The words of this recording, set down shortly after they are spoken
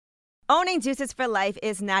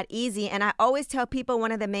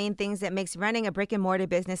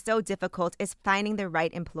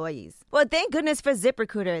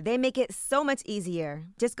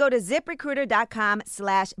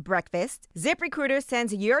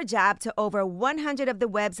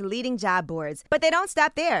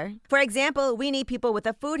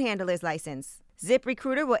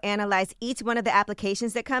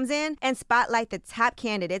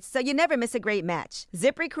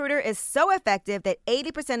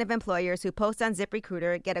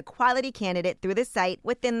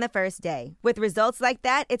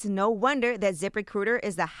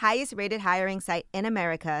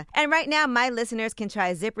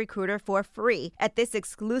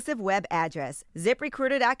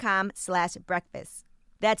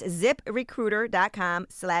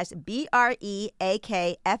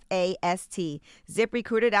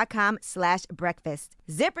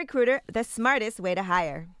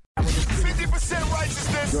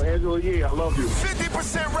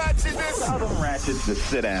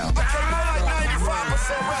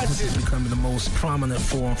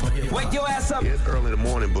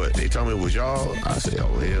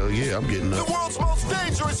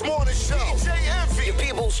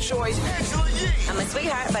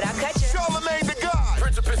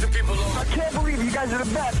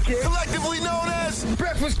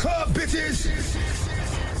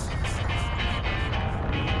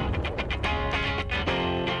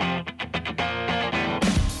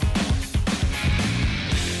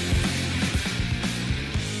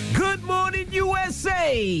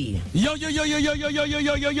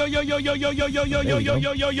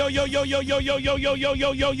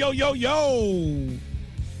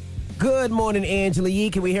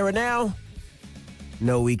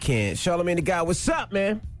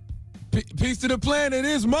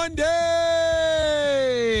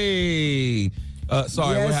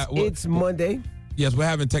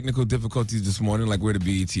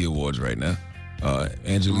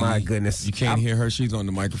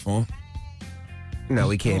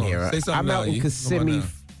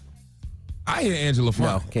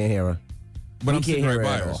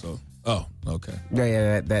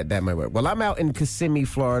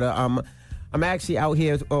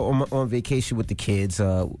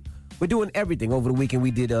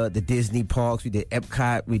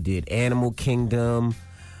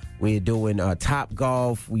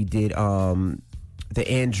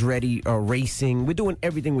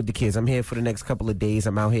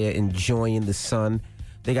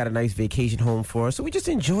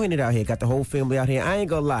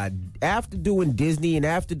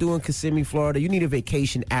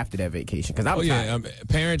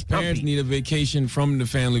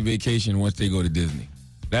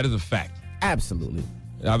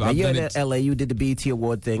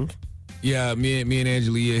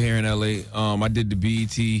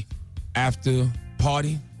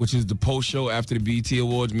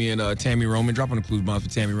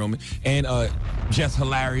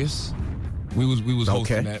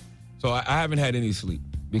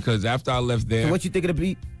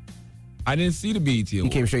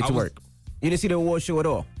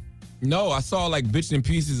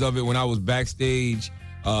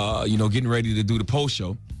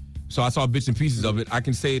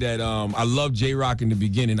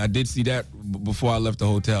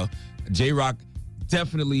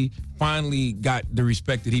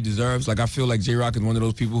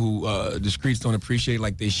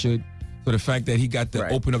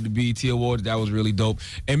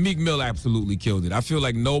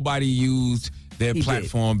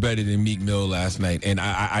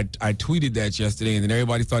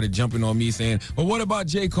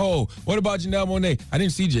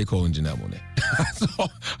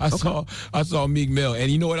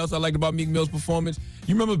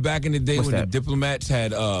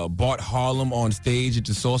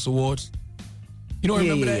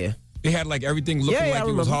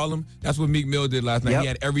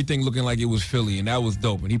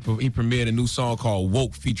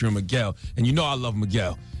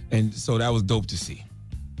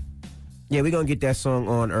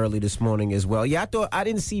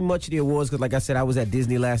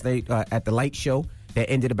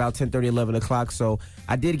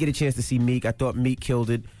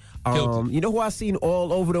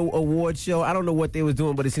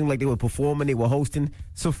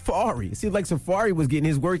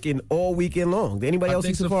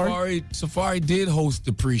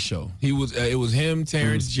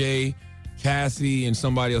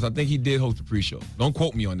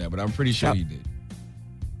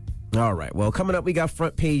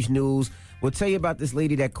We'll tell you about this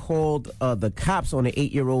lady that called the cops on an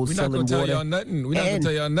 8-year-old We're not selling going to tell water. y'all nothing. We're not going to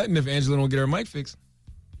tell y'all nothing if Angela don't get her mic fixed.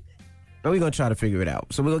 We're going to try to figure it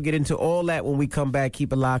out. So we're going to get into all that when we come back.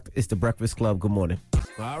 Keep it locked. It's The Breakfast Club. Good morning.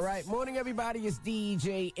 All right. Morning, everybody. It's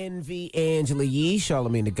DJ Envy, Angela Yee,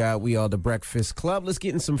 Charlamagne the God. We are The Breakfast Club. Let's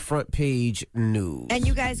get in some front page news. And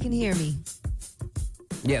you guys can hear me.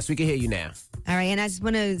 Yes, we can hear you now. All right, and I just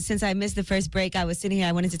want to, since I missed the first break, I was sitting here,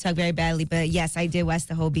 I wanted to talk very badly, but yes, I did watch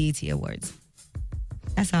the whole BET Awards.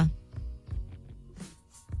 That's all.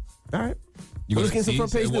 All right. You Let's gonna get some see?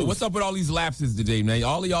 front page news. What's up with all these lapses today, man?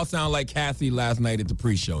 All of y'all sound like Kathy last night at the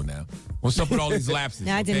pre-show now. What's up with all these lapses?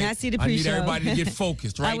 No, I did okay? not see the I pre-show. need everybody to get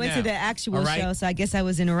focused right now. I went to the actual All right? show, so I guess I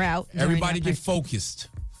was en route. during Everybody that get part. focused.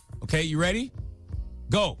 Okay, you ready?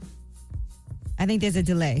 Go. I think there's a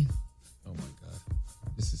delay. Oh, my God.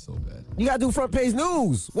 This is so bad. You got to do front page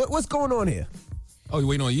news. What's going on here? Oh, you're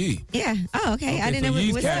waiting on Yee. Yeah. Oh, okay. I didn't so know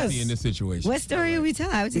Yee's what Kathy in this situation. What story are we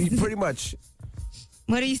telling? I was just, Pretty much.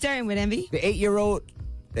 what are you starting with, Envy? The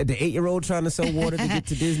 8-year-old trying to sell water to get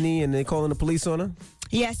to Disney and they calling the police on her?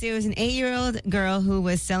 Yes, there was an 8-year-old girl who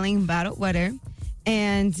was selling bottled water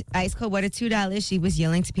and ice cold water, $2. She was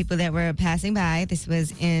yelling to people that were passing by. This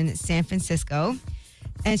was in San Francisco.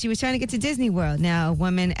 And she was trying to get to Disney World. Now, a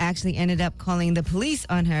woman actually ended up calling the police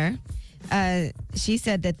on her. She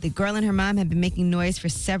said that the girl and her mom had been making noise for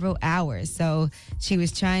several hours. So she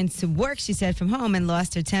was trying to work, she said, from home and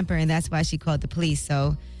lost her temper. And that's why she called the police.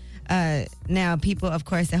 So now people, of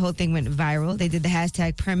course, the whole thing went viral. They did the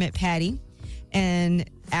hashtag Permit Patty. And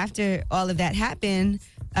after all of that happened,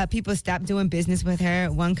 people stopped doing business with her.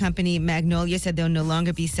 One company, Magnolia, said they'll no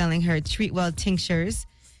longer be selling her Treatwell tinctures.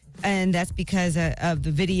 And that's because of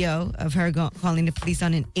the video of her calling the police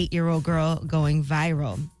on an 8-year-old girl going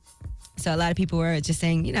viral. So a lot of people were just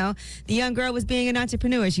saying, you know, the young girl was being an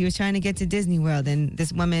entrepreneur. She was trying to get to Disney World. And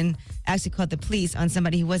this woman actually called the police on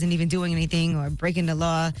somebody who wasn't even doing anything or breaking the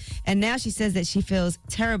law. And now she says that she feels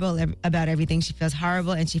terrible about everything. She feels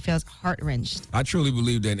horrible and she feels heart-wrenched. I truly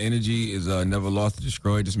believe that energy is never lost or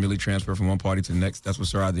destroyed, just merely transferred from one party to the next. That's what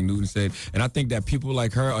Sir Isaac Newton said. And I think that people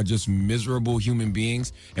like her are just miserable human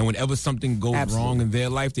beings. And whenever something goes wrong in their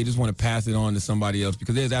life, they just want to pass it on to somebody else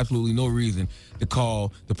because there's absolutely no reason to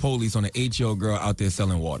call the police on an 8-year-old girl out there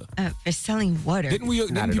selling water. For selling water. Didn't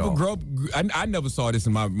people grow up? I never saw this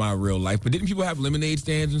in my real life, but didn't people have lemonade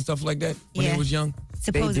stands and stuff like that when they was young?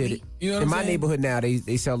 Supposedly. They did it. You know what in I'm my saying? neighborhood now,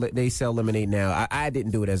 they sell lemonade now. I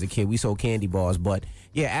didn't do it as a kid. We sold candy bars, but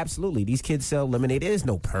yeah, absolutely. These kids sell lemonade. There's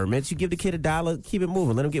no permits. You give the kid $1, keep it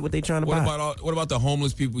moving. Let them get what they're trying to buy. What about the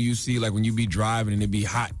homeless people you see, like when you be driving and it be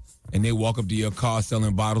hot and they walk up to your car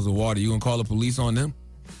selling bottles of water? You gonna call the police on them?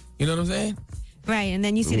 You know what I'm saying? Right, and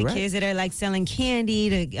then you see the Right. kids that are like selling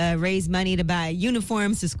candy to raise money to buy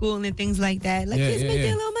uniforms to school and things like that. Like kids make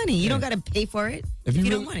their little money. You don't got to pay for it if you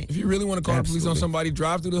don't want it. If you really want to call the police on Absolutely. somebody,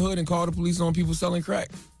 drive through the hood and call the police on people selling crack.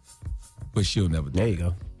 But she'll never do There it. you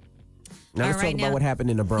go. Now All let's right, talk about now- what happened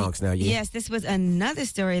in the Bronx now. Yeah. Yes, this was another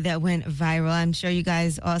story that went viral. I'm sure you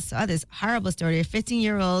guys all saw this horrible story. A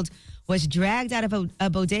 15-year-old was dragged out of a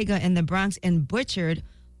bodega in the Bronx and butchered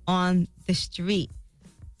on the street.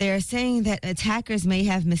 They're saying that attackers may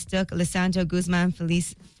have mistook Lisandro Guzman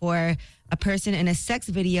Feliz for a person in a sex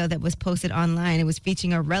video that was posted online. It was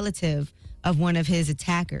featuring a relative of one of his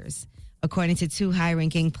attackers. According to two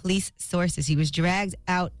high-ranking police sources, he was dragged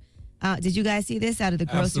out. Did you guys see this out of the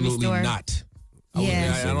grocery Absolutely store? not.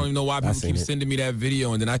 Yeah. I don't even know why people seen keep it. sending me that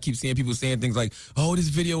video, and then I keep seeing people saying things like, "Oh, this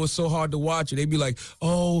video was so hard to watch," and they be like,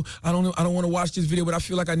 "Oh, I don't want to watch this video, but I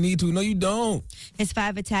feel like I need to." No, you don't. His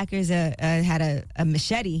 5 attackers had a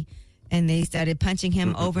machete, and they started punching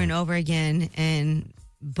him over and over again and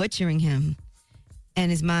butchering him. And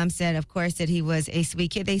his mom said, of course, that he was a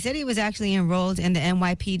sweet kid. They said he was actually enrolled in the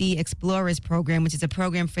NYPD Explorers program, which is a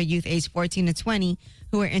program for youth aged 14 to 20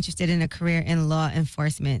 who are interested in a career in law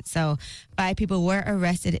enforcement. So 5 people were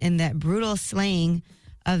arrested in that brutal slaying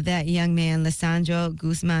of that young man, Lisandro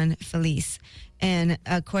Guzman Feliz. And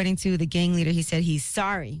according to the gang leader, he said he's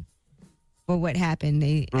sorry for what happened.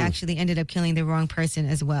 They actually ended up killing the wrong person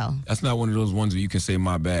as well. That's not one of those ones where you can say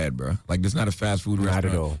my bad, bro. Like, this not a fast food Not at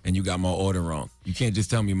restaurant, all. and you got my order wrong. You can't just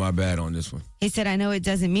tell me my bad on this one. He said, I know it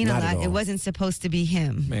doesn't mean Not a at lot. It all. wasn't supposed to be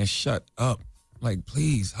him. Man, shut up. Like,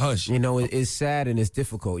 please, hush. You know, it's sad and it's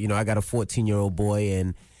difficult. You know, I got a 14-year-old boy,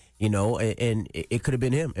 and you know, and it could have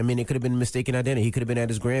been him. I mean, it could have been mistaken identity. He could have been at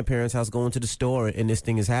his grandparents' house going to the store, and this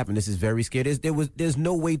thing has happened. This is very scary. There's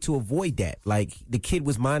no way to avoid that. Like, the kid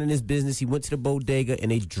was minding his business. He went to the bodega,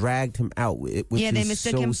 and they dragged him out. Which Yeah, they is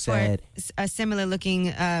mistook so him sad. for a similar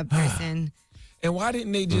looking person. And why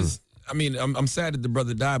didn't they just, I mean, I'm sad that the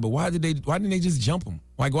brother died, but why didn't they just jump him?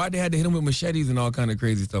 Like, why they had to hit him with machetes and all kind of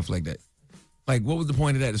crazy stuff like that? Like, what was the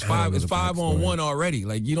point of that? It's 5-on-1 already.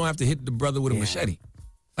 Like, you don't have to hit the brother with a machete.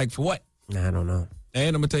 Like, for what? I don't know.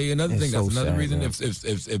 And I'm gonna tell you another thing. so That's another sad, reason. man.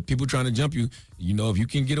 If people trying to jump you, you know, if you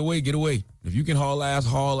can get away, get away. If you can haul ass,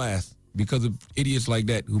 haul ass. Because of idiots like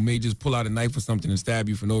that who may just pull out a knife or something and stab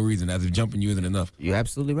you for no reason, as if jumping you isn't enough. You're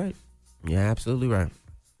absolutely right. You're absolutely right.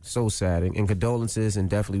 So sad. And condolences, and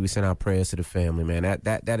definitely we send our prayers to the family, man.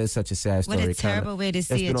 That is such a sad story. What a terrible way to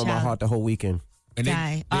see It's a been on my child heart the whole weekend. And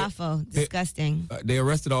die. Awful. Disgusting. They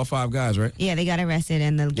arrested all 5 guys, right? Yeah, they got arrested,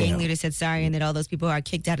 and the gang Yeah. leader said sorry, and that all those people are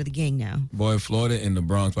kicked out of the gang now. Boy, Florida and the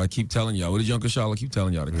Bronx. But I keep telling y'all, what did Uncle Charlotte keep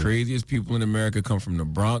telling y'all? The craziest people in America come from the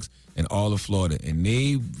Bronx and all of Florida. And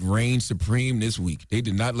they reigned supreme this week. They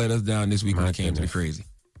did not let us down this week when it came to the crazy.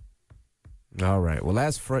 All right. Well,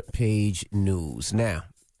 that's front page news. Now,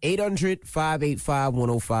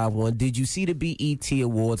 800-585-1051. Did you see the BET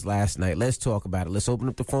Awards last night? Let's talk about it. Let's open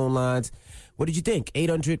up the phone lines. What did you think?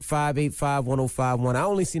 800-585-1051. I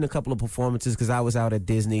only seen a couple of performances because I was out at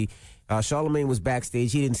Disney. Charlamagne was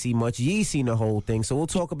backstage. He didn't see much. Ye seen the whole thing. So we'll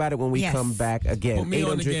talk about it when we come back again. Put me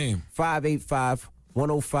on the game.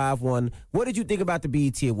 800-585-1051. What did you think about the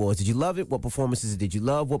BET Awards? Did you love it? What performances did you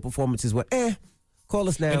love? What performances were Call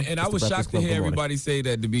us now. And I It's was the shocked Breakfast to Club. hear Good morning. everybody say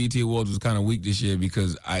that the BET Awards was kind of weak this year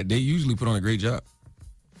because they usually put on a great job.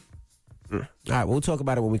 All right, we'll talk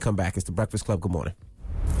about it when we come back. It's the Breakfast Club. Good morning.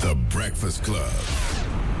 The Breakfast Club.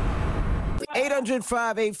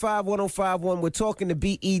 800-585-1051. We're talking the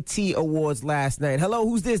BET Awards last night. Hello,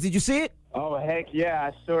 who's this? Did you see it? Oh, heck yeah,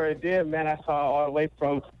 I sure did, man. I saw all the way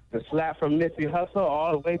from the slap from Nipsey Hussle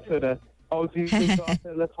all the way to the OG.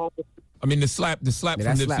 I mean, the slap Yeah, from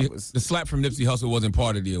that Nipsey, slap was- the slap from Nipsey Hussle wasn't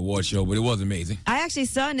part of the award show, but it was amazing. I actually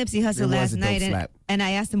saw Nipsey It Hussle was last a dope night, slap. and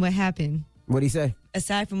I asked him what happened. What'd he say?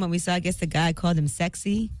 Aside from what we saw, I guess the guy called him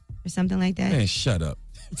sexy or something like that. Man, shut up.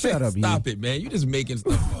 Shut up, Stop it, man. You just making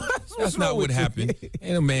stuff up. That's not wrong what with you? happened.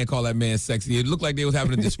 Ain't a man call that man sexy. It looked like they was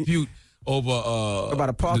having a dispute over About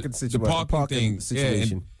a parking situation. The parking thing.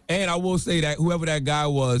 situation. Yeah, and I will say that whoever that guy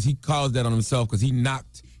was, he caused that on himself because he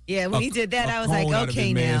knocked. Yeah, when he did that, a I was like, cone out of okay,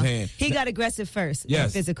 his now. man's hand. He got aggressive first.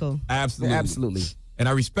 Yes. Physical. Absolutely. Absolutely. And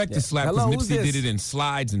I respect the slap Hello, because who's Nipsey this? did it in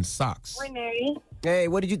slides and socks. Renee. Hey,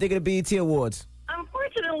 what did you think of the BET Awards?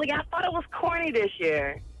 Unfortunately, I thought it was corny this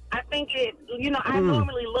year. I think I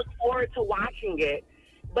normally look forward to watching it,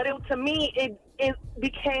 but to me, it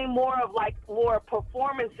became more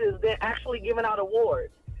performances than actually giving out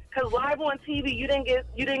awards. Because live on TV, you didn't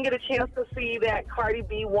get a chance to see that Cardi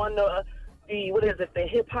B won the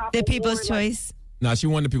hip hop. The People's Award, Choice. Nah, she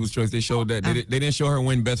won the People's Choice. They showed that. They didn't show her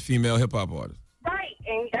win Best Female Hip Hop Artist. Right,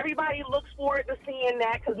 and everybody looks forward to seeing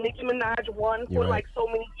that because Nicki Minaj won You're for right. so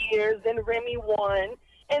many years, then Remy won,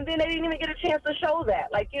 and then they didn't even get a chance to show that.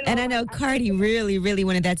 And I know Cardi really, really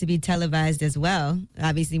wanted that to be televised as well.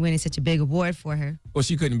 Obviously, winning such a big award for her. Well,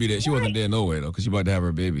 she couldn't be there. She wasn't there no way, though, because she about to have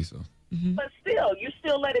her baby, so. But still, you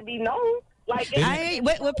still let it be known. What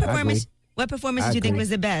performance? What performance did you think agree. was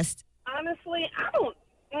the best? Honestly, I don't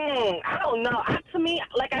know. To me,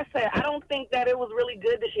 like I said, I don't think that it was really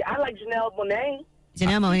good this year. I like Janelle Monáe.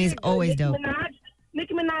 Janelle Monáe is always dope.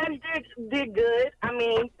 Nicki Minaj did good. I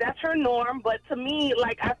mean, that's her norm. But to me,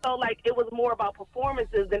 I felt like it was more about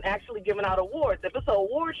performances than actually giving out awards. If it's an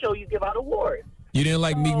award show, you give out awards. You didn't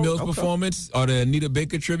like Meek Mill's performance or the Anita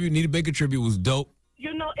Baker tribute? Anita Baker tribute was dope.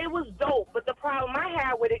 It was dope, but the problem I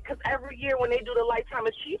had with it, because every year when they do the Lifetime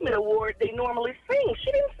Achievement Award, they normally sing.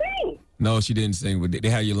 She didn't sing. No, she didn't sing. But they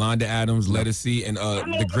had Yolanda Adams, Lettucey, and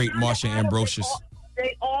the great Marsha Ambrosius.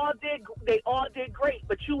 They all did great,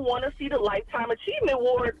 but you want to see the Lifetime Achievement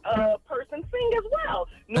Award person sing as well.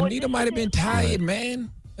 Anita might have been tired,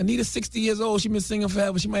 man. Anita's 60 years old. She's been singing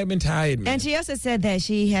forever. She might have been tired, man. And she also said that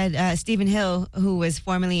she had Stephen Hill, who was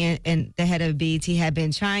formerly in the head of BET, had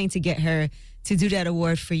been trying to get her to do that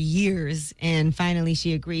award for years, and finally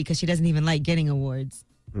she agreed because she doesn't even like getting awards.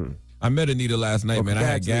 I met Anita last night, man. I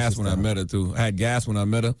had gas when I met her, too. I had gas when I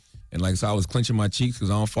met her. And so I was clenching my cheeks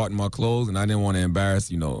because I don't fart in my clothes, and I didn't want to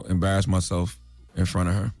embarrass myself in front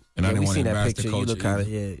of her. And I didn't we want to seen that embarrass picture. the You culture. look kind of,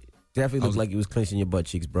 definitely looked like you was clenching your butt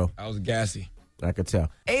cheeks, bro. I was gassy. I could tell.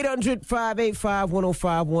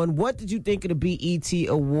 800-585-1051. What did you think of the BET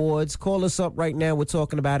Awards? Call us up right now. We're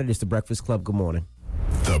talking about it. It's the Breakfast Club. Good morning.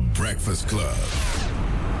 The Breakfast Club.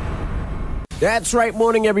 That's right.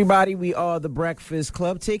 Morning, everybody. We are the Breakfast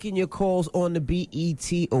Club, taking your calls on the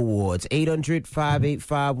BET Awards.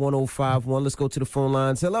 800-585-1051. Let's go to the phone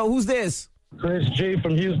lines. Hello, who's this? Chris G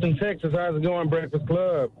from Houston, Texas. How's it going, Breakfast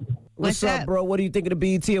Club? What's What's up, up? bro? What do you think of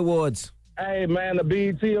the BET Awards? Hey, man, the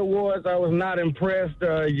BET Awards, I was not impressed.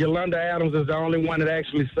 Yolanda Adams is the only one that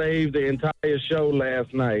actually saved the entire show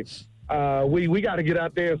last night. We got to get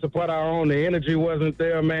out there and support our own. The energy wasn't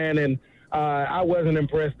there, man, and I wasn't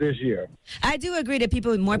impressed this year. I do agree that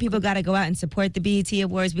more people got to go out and support the BET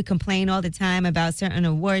Awards. We complain all the time about certain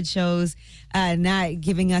award shows not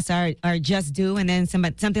giving us our just due, and then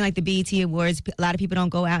something like the BET Awards, a lot of people don't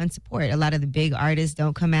go out and support. A lot of the big artists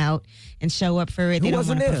don't come out and show up for it. They don't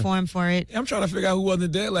want to perform for it. I'm trying to figure out who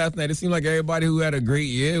wasn't there last night. It seemed like everybody who had a great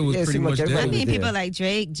year was pretty much there. I mean, people like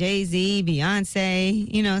Drake, Jay-Z,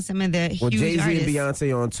 Beyonce, some of the huge artists. Jay-Z and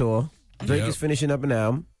Beyonce on tour. Drake is finishing up an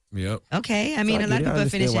album. Yep. Okay. I mean, a lot of people are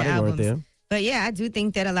finishing albums. But yeah, I do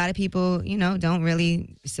think that a lot of people, don't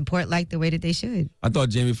really support like the way that they should. I thought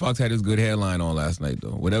Jamie Foxx had his good hairline on last night, though.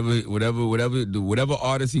 Whatever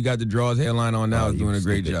artist he got to draw his hairline on now is doing a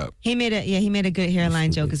great job. He made a good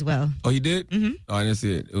hairline joke as well. Oh, he did? Mm-hmm. Oh, I didn't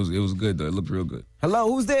see it. It was good though. It looked real good.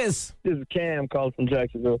 Hello, who's this? This is Cam calling from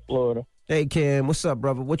Jacksonville, Florida. Hey, Cam, what's up,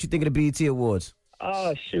 brother? What you think of the BET Awards?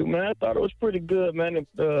 Oh, shoot, man. I thought it was pretty good, man.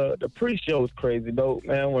 The pre-show was crazy, though,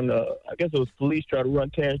 man. When I guess it was police trying to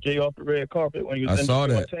run Terrence J off the red carpet when he was I saw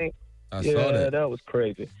that. That was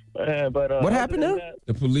crazy. Man, but what happened now?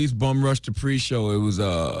 The police bum rushed the pre-show. It was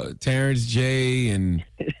Terrence J and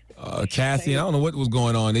Cassie. I don't know what was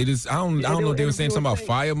going on. I don't know if they were saying something about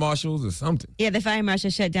fire marshals or something. Yeah, the fire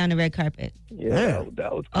marshal shut down the red carpet. Yeah.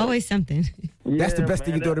 That was crazy. Always something. That's the best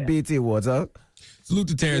thing you do to BET Awards, huh? Salute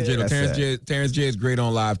to Terrence J, though. Terrence J is great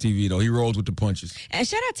on live TV, though. He rolls with the punches. And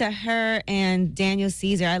shout out to her and Daniel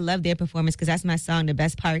Caesar. I love their performance because that's my song, The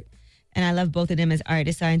Best Part. And I love both of them as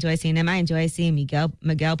artists. So I enjoy seeing them. I enjoy seeing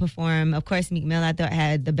Miguel perform. Of course, Meek Mill, I thought,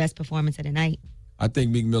 had the best performance of the night. I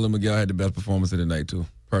think Meek Mill and Miguel had the best performance of the night, too,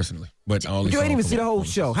 personally. But I only you ain't even see the whole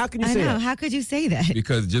show. How can you say that? How could you say that?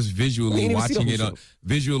 Because just visually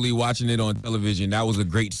watching it on television, that was a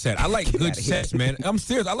great set. I like good sets, man. I'm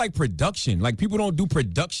serious. I like production. Like, people don't do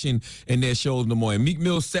production in their shows no more. And Meek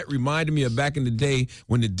Mill's set reminded me of back in the day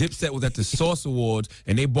when the Dipset was at the Source Awards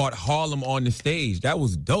and they brought Harlem on the stage. That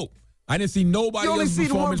was dope. I didn't see nobody else's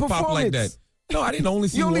performance pop like that. No, I didn't only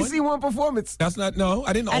see one. You only see one performance. That's not, no,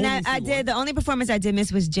 I didn't only see one. The only performance I did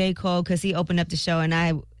miss was J. Cole because he opened up the show and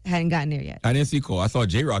I hadn't gotten there yet. I didn't see Cole. I saw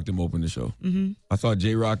J-Rock them open the show. Mm-hmm. I saw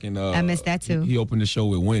J-Rock and... I missed that too. He opened the show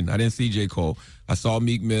with Win. I didn't see J. Cole. I saw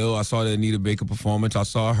Meek Mill. I saw the Anita Baker performance. I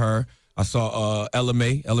saw her. I saw Ella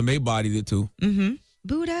May. Ella May bodied it too. Mm-hmm.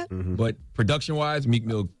 Buddha. Mm-hmm. But production-wise, Meek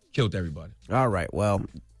Mill killed everybody. All right, well...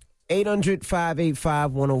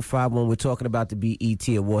 800-585-1051. We're talking about the BET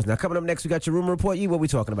Awards. Now, coming up next, we got your rumor report. What are we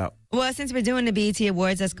talking about? Well, since we're doing the BET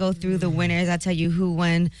Awards, let's go through the winners. I'll tell you who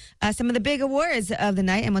won some of the big awards of the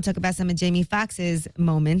night, and we'll talk about some of Jamie Foxx's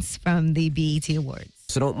moments from the BET Awards.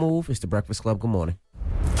 So don't move. It's The Breakfast Club. Good morning.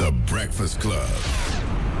 The Breakfast Club.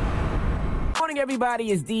 Good morning,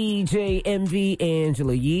 everybody. It's DJ MV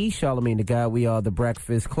Angela Yee, Charlamagne the God. We are The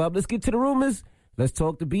Breakfast Club. Let's get to the rumors. Let's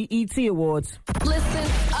talk the BET Awards. Listen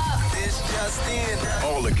up.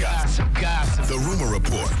 All the gossip. The rumor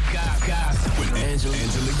report. Gossip. With Angela Yee.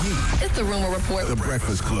 It's the rumor report. The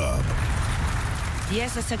Breakfast Club.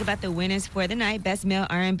 Yes, let's talk about the winners for the night. Best male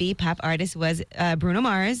R&B pop artist was Bruno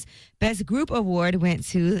Mars. Best group award went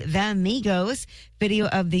to The Migos. Video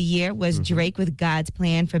of the year was Drake with God's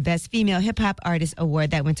Plan. For best female hip hop artist award,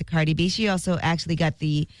 that went to Cardi B. She also actually got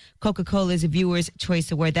the Coca-Cola's Viewers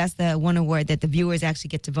Choice Award. That's the one award that the viewers actually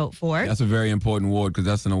get to vote for. That's a very important award because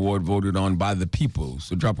that's an award voted on by the people.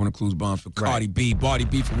 So drop on the clues bombs for Cardi B. Cardi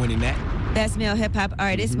B for winning that. Best male hip hop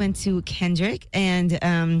artist went to Kendrick.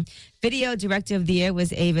 And video director of the year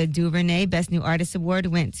was Ava DuVernay. Best new artist award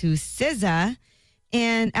went to SZA.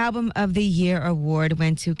 And Album of the Year award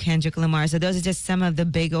went to Kendrick Lamar. So those are just some of the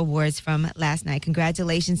big awards from last night.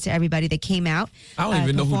 Congratulations to everybody that came out. I don't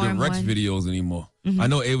even know who directs videos anymore. I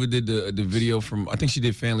know Ava did the video from, I think she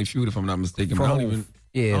did Family Feud if I'm not mistaken. But I don't even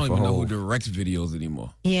know who directs videos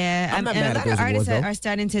anymore. Yeah, I'm not and mad a at lot of those artists awards, are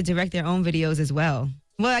starting to direct their own videos as well.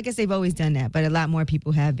 Well, I guess they've always done that, but a lot more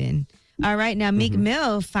people have been. All right, now Meek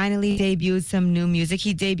Mill finally debuted some new music.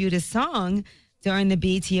 He debuted a song during the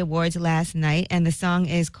BET Awards last night, and the song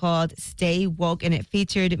is called Stay Woke, and it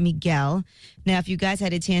featured Miguel. Now, if you guys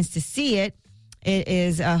had a chance to see it, it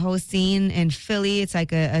is a whole scene in Philly. It's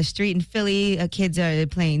like a street in Philly. Kids are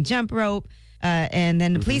playing jump rope, and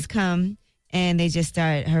then the police come, and they just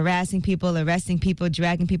start harassing people, arresting people,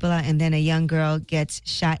 dragging people out, and then a young girl gets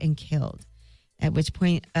shot and killed. At which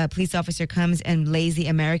point, a police officer comes and lays the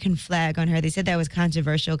American flag on her. They said that was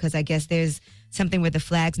controversial because I guess there's something where the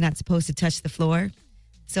flag's not supposed to touch the floor.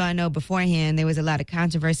 So I know beforehand there was a lot of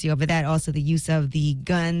controversy over that. Also, the use of the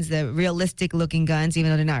guns, the realistic looking guns, even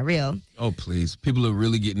though they're not real. Oh, please. People are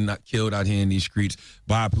really getting killed out here in these streets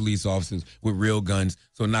by police officers with real guns.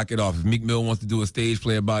 So knock it off. If Meek Mill wants to do a stage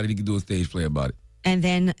play about it, he can do a stage play about it. And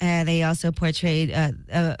then they also portrayed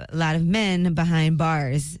a lot of men behind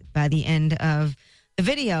bars by the end of the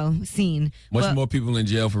video scene. Much more people in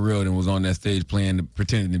jail for real than was on that stage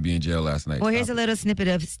pretending to be in jail last night. Well, here's a little snippet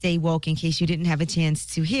of Stay Woke in case you didn't have a chance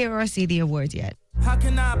to hear or see the awards yet. How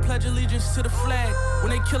can I pledge allegiance to the flag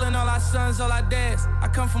when they killing all our sons, all our dads? I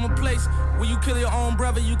come from a place where you kill your own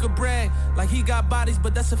brother, you could brag like he got bodies,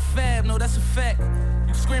 but that's a fab, no, that's a fact.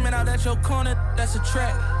 You screaming out at your corner, that's a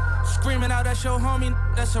track. Screaming out at your homie,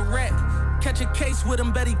 that's a rat. Catch a case with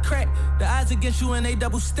him, Betty crack. The odds against you and they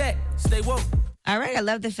double stack. Stay woke. All right, I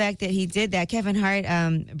love the fact that he did that. Kevin Hart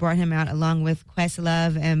brought him out along with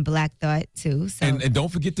Questlove and Black Thought too. So. And don't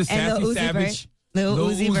forget the Sassy Savage. Lil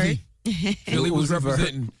Uzi Vert. Philly was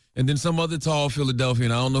representing. And then some other tall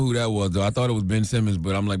Philadelphian. I don't know who that was, though. I thought it was Ben Simmons,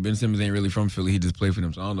 but I'm like, Ben Simmons ain't really from Philly. He just played for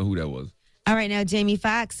them, so I don't know who that was. All right, now Jamie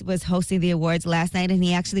Foxx was hosting the awards last night, and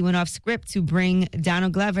he actually went off script to bring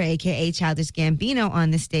Donald Glover, a.k.a. Childish Gambino, on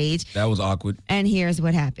the stage. That was awkward. And here's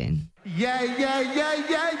what happened.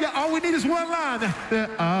 Yeah. All we need is one line.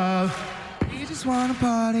 We just want to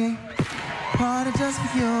party just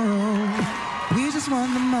for you. We just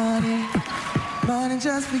want the money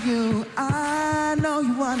just for you. I know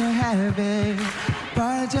you want to have it,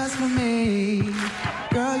 party just for me.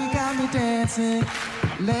 Girl, you got me dancing,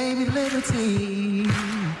 Lady Liberty.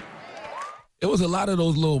 It was a lot of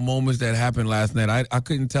those little moments that happened last night. I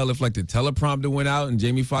couldn't tell if like the teleprompter went out and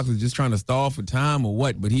Jamie Foxx was just trying to stall for time or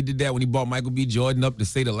what. But he did that when he brought Michael B. Jordan up to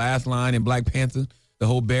say the last line in Black Panther, the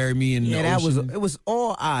whole "bury me in the ocean." It was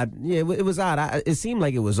all odd. Yeah, it was odd. It seemed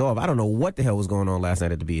like it was off. I don't know what the hell was going on last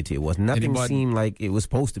night at the BET Awards. Nothing seemed like it was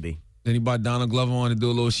supposed to be. Then he brought Donald Glover on to do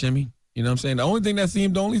a little shimmy. You know what I'm saying? The only thing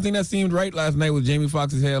that seemed right last night was Jamie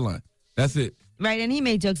Foxx's hairline. That's it. Right, and he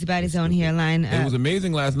made jokes about his own hairline. It was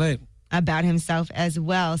amazing last night. About himself as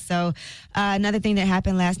well. So another thing that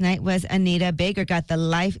happened last night was Anita Baker got the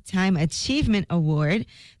Lifetime Achievement Award.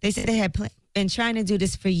 They said they had been trying to do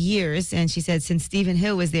this for years, and she said since Stephen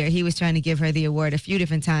Hill was there, he was trying to give her the award a few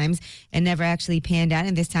different times and never actually panned out,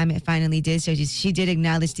 and this time it finally did. So she did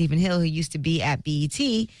acknowledge Stephen Hill, who used to be at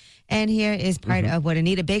BET, and here is part of what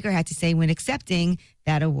Anita Baker had to say when accepting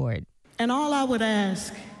that award. And all I would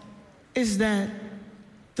ask is that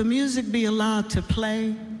the music be allowed to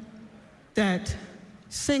play, that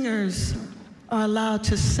singers are allowed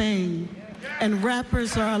to sing, and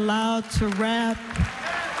rappers are allowed to rap,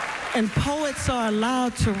 and poets are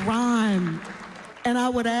allowed to rhyme. And I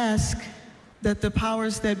would ask that the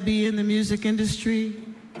powers that be in the music industry,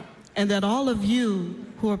 and that all of you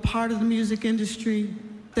who are part of the music industry,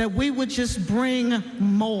 that we would just bring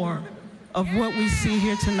more of what we see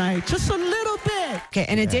here tonight. Just a little bit. Okay,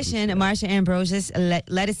 in addition, Marsha Ambrosius,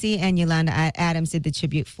 Lettucey, and Yolanda Adams did the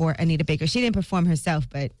tribute for Anita Baker. She didn't perform herself,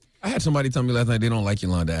 but... I had somebody tell me last night they don't like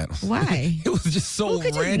Yolanda Adams. Why? It was just so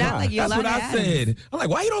random. Not like That's what I Adams? said. I'm like,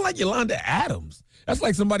 why you don't like Yolanda Adams? That's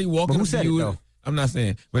like somebody walking up to you. I'm not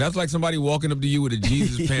saying, but that's like somebody walking up to you with a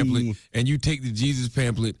Jesus pamphlet, and you take the Jesus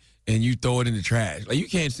pamphlet and you throw it in the trash. Like, you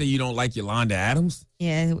can't say you don't like Yolanda Adams.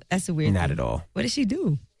 Yeah, that's a weird Not thing. at all. What did she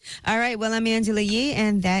do? All right, well, I'm Angela Yee,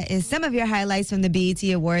 and that is some of your highlights from the BET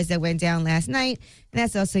Awards that went down last night. And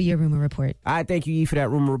that's also your Rumor Report. All right, thank you, Yee, for that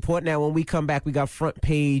Rumor Report. Now, when we come back, we got front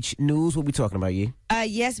page news. What we talking about, Yee?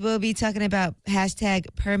 Yes, we'll be talking about hashtag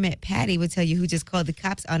Permit Patty. We'll tell you who just called the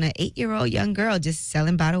cops on an 8-year-old young girl just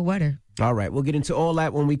selling bottled water. All right, we'll get into all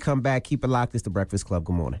that when we come back. Keep it locked. It's The Breakfast Club.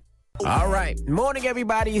 Good morning. All right. Morning,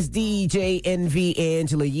 everybody. It's DJ NV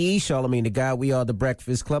Angela Yee, Charlamagne the God. We are The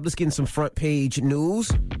Breakfast Club. Let's get in some front page news.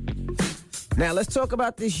 Now, let's talk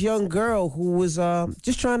about this young girl who was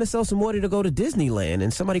just trying to sell some water to go to Disneyland,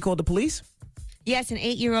 and somebody called the police? Yes, an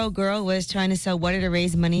 8-year-old girl was trying to sell water to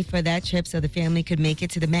raise money for that trip so the family could make it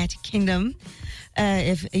to the Magic Kingdom.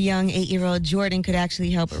 If a young 8-year-old Jordan could actually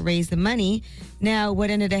help raise the money. Now, what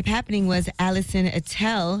ended up happening was Allison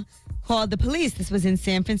Attell called the police. This was in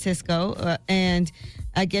San Francisco, and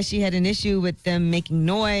I guess she had an issue with them making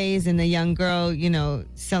noise and the young girl,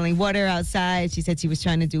 selling water outside. She said she was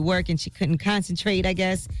trying to do work and she couldn't concentrate, I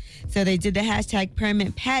guess. So they did the hashtag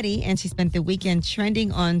Permit Patty, and she spent the weekend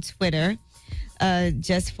trending on Twitter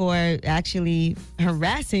just for actually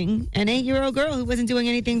harassing an 8-year-old girl who wasn't doing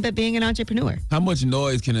anything but being an entrepreneur. How much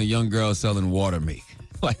noise can a young girl selling water make?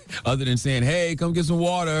 Like, other than saying, hey, come get some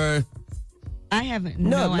water. I have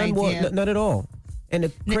no idea. Not at all. And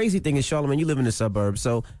the crazy thing is, Charlamagne, you live in the suburbs,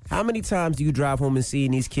 so how many times do you drive home and see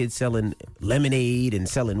these kids selling lemonade and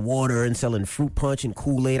selling water and selling fruit punch and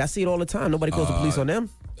Kool-Aid? I see it all the time. Nobody calls the police on them.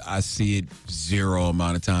 I see it zero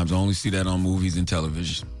amount of times. I only see that on movies and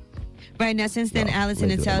television. Right now, since then,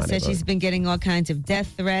 Allison Attell says she's been getting all kinds of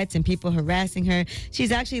death threats and people harassing her.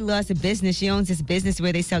 She's actually lost a business. She owns this business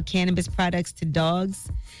where they sell cannabis products to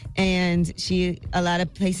dogs. And a lot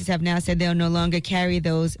of places have now said they'll no longer carry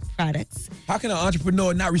those products. How can an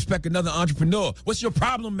entrepreneur not respect another entrepreneur? What's your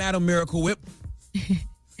problem, Madam Miracle Whip?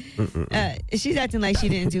 She's acting like she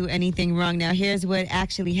didn't do anything wrong. Now, here's what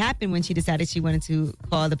actually happened when she decided she wanted to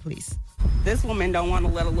call the police. This woman don't want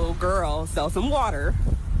to let a little girl sell some water.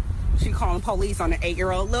 She calling police on an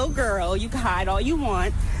 8-year-old little girl. You can hide all you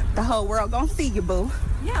want. The whole world gonna see you, boo.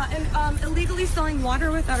 Yeah, and illegally selling water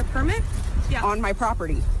without a permit? Yeah. On my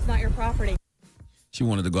property. It's not your property. She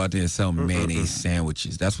wanted to go out there and sell mayonnaise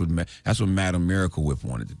sandwiches. That's what Madam Miracle Whip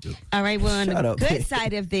wanted to do. All right, well, on the good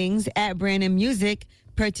side of things, at Brandon Music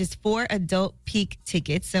purchased 4 adult peak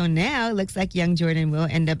tickets. So now it looks like young Jordan will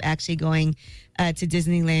end up actually going to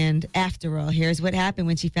Disneyland after all. Here's what happened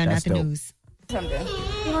when she found out the news. Something.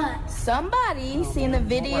 What? Somebody seen the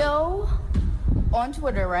video on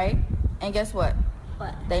Twitter, right? And guess what?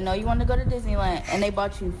 What? They know you want to go to Disneyland, and they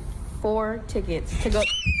bought you 4 tickets to go.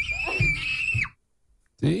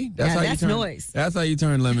 See? That's noise. That's how you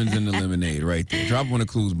turn lemons into lemonade right there. Drop one of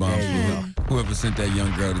Clues bombs. Whoever sent that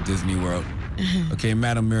young girl to Disney World. Okay,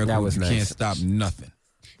 Madam Miracle, you can't stop nothing.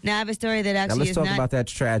 Now I have a story that actually let's talk about that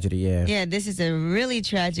tragedy, Yeah, this is a really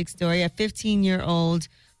tragic story. A 15-year-old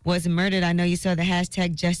was murdered. I know you saw the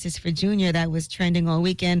hashtag Justice for Junior that was trending all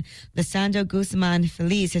weekend. Lisandro Guzman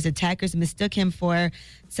Feliz, his attackers mistook him for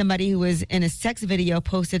somebody who was in a sex video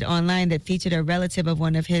posted online that featured a relative of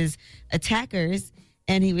one of his attackers,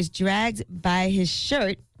 and he was dragged by his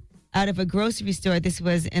shirt out of a grocery store. This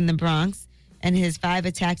was in the Bronx, and his 5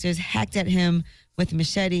 attackers hacked at him with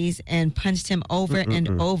machetes and punched him over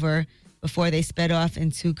and over before they sped off in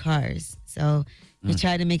 2 cars. So he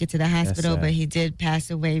tried to make it to the hospital, but he did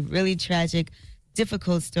pass away. Really tragic,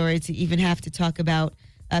 difficult story to even have to talk about.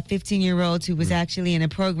 A 15-year-old who was actually in a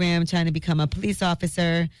program trying to become a police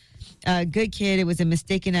officer. A good kid. It was a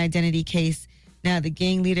mistaken identity case. Now, the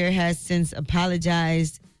gang leader has since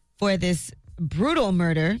apologized for this brutal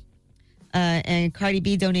murder. And Cardi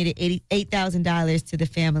B donated $8,000 to the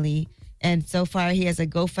family. And so far, he has a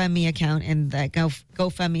GoFundMe account, and that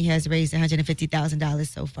GoFundMe has raised $150,000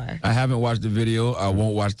 so far. I haven't watched the video. I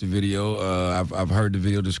won't watch the video. I've heard the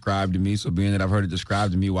video described to me. So being that I've heard it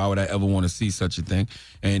described to me, why would I ever want to see such a thing?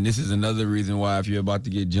 And this is another reason why if you're about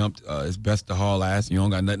to get jumped, it's best to haul ass. You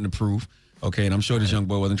don't got nothing to prove. Okay, and I'm sure this young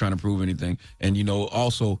boy wasn't trying to prove anything. And,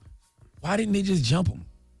 also, why didn't they just jump him?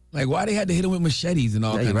 Like, why they had to hit him with machetes and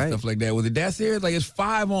all kinds of stuff like that? Was it that serious? Like, it's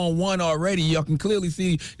 5-on-1 already. Y'all can clearly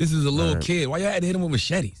see this is a little kid. Why y'all had to hit him with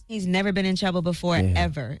machetes? He's never been in trouble before,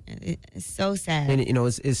 ever. It's so sad. And,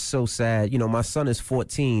 it's so sad. My son is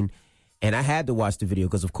 14, and I had to watch the video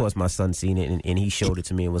because, of course, my son seen it, and he showed it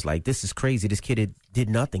to me and was like, this is crazy. This kid did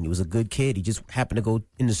nothing. He was a good kid. He just happened to go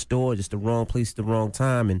in the store, just the wrong place at the wrong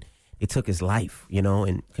time, and it took his life,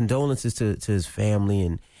 and condolences to his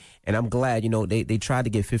family, and I'm glad, they tried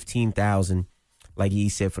to get $15,000, like he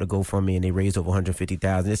said, for the GoFundMe, and they raised over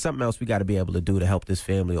 $150,000. There's something else we got to be able to do to help this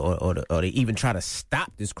family, or to even try to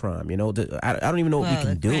stop this crime. I don't even know what we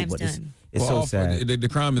can do, but it's so sad. The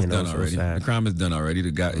crime is done already. The crime is done already.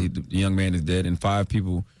 The young man is dead, and 5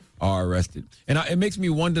 people are arrested. And it makes me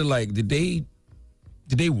wonder, like, did they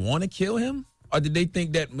want to kill him? Or did they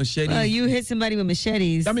think that machetes? You hit somebody with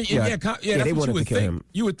machetes. I mean, that's what you would think. Him.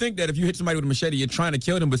 You would think that if you hit somebody with a machete, you're trying to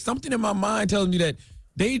kill them. But something in my mind tells me that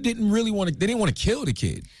they didn't really want to. They didn't want to kill the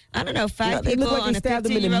kid. I don't know. 5 people on a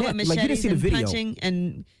 15-year-old with machetes and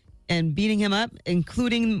punching and beating him up,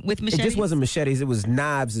 including with machetes. It just wasn't machetes. It was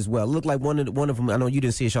knives as well. It looked like one of them. I know you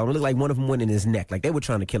didn't see it, Sean. It looked like one of them went in his neck. Like they were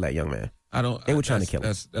trying to kill that young man. They were trying to kill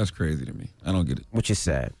him. That's crazy to me. I don't get it. Which is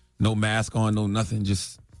sad. No mask on. No nothing.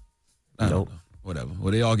 Just nope. Whatever.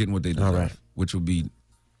 Well, they all getting what they deserve, which will be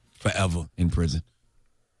forever in prison.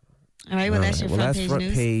 All right, well, that's your front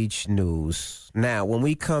page news. Now, when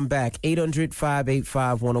we come back,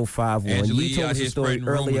 800-585-1051. Angela, you told us a story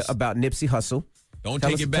earlier about Nipsey Hussle. Don't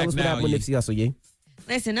take it back now. Tell us what happened with Nipsey Hussle, Yee.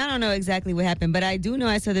 Listen, I don't know exactly what happened, but I do know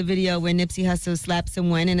I saw the video where Nipsey Hussle slapped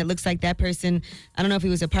someone, and it looks like that person, I don't know if he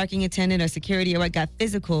was a parking attendant or security or what, got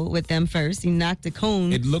physical with them first. He knocked a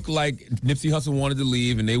cone. It looked like Nipsey Hussle wanted to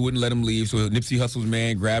leave, and they wouldn't let him leave, so Nipsey Hussle's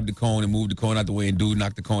man grabbed the cone and moved the cone out the way, and dude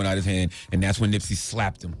knocked the cone out of his hand, and that's when Nipsey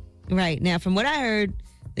slapped him. Right. Now, from what I heard,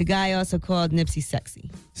 the guy also called Nipsey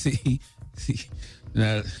sexy. See,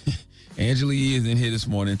 now, Angela Yee is in here this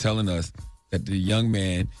morning telling us that the young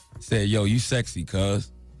man said, yo, you sexy,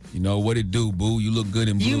 cuz. You know what it do, boo. You look good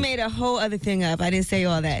in blue. You made a whole other thing up. I didn't say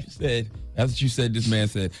all that. That's what you said. This man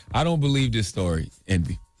said, I don't believe this story,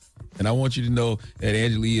 Envy. And I want you to know that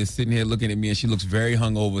Angela Yee is sitting here looking at me, and she looks very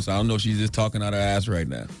hungover, so I don't know if she's just talking out her ass right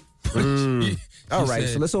now. All right,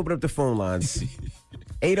 so let's open up the phone lines.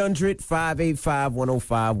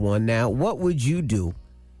 800-585-1051. Now, what would you do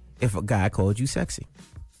if a guy called you sexy?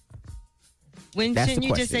 When That's shouldn't the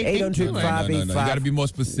you just say question. thank you? 800-585-1051. No. You got to be more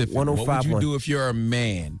specific. What would you do if you're a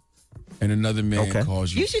man and another man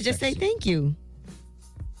calls you You should just say thank you.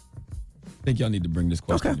 I think y'all need to bring this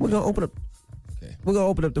question. Okay, we're going to open up. We're going to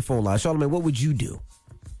open up the phone line. Charlamagne, what would you do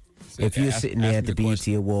if you're sitting there at the BET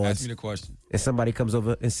Awards Ask me the question. and somebody comes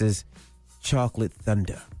over and says, chocolate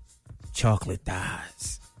thunder, chocolate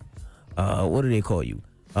thighs. What do they call you?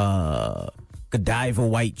 Godiva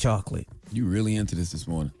white chocolate. You really into this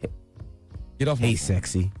morning. Get off my phone.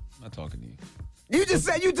 Sexy. I'm not talking to you. You just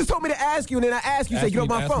told me to ask you, and then I asked you, say, get off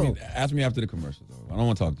my phone. Ask me after the commercials. I don't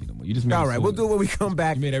want to talk to you no more. You just made All right, we'll do it when we come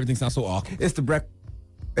back. You made everything sound so awkward. It's the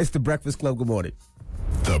Breakfast Club. Good morning.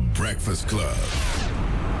 The Breakfast Club.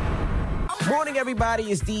 Morning,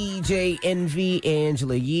 everybody. It's DJ Envy,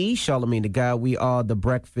 Angela Yee, Charlamagne the Guy. We are the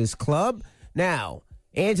Breakfast Club. Now,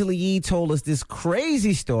 Angela Yee told us this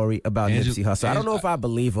crazy story about Nipsey Hussle. I don't know if I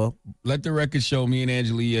believe her. Let the record show me and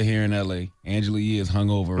Angela Yee are here in L.A. Angela Yee is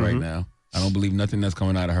hungover right now. I don't believe nothing that's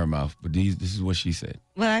coming out of her mouth, but this is what she said.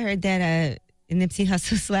 Well, I heard that Nipsey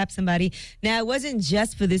Hussle slapped somebody. Now, it wasn't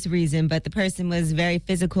just for this reason, but the person was very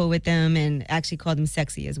physical with them and actually called them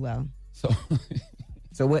sexy as well.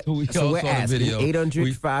 So we're asking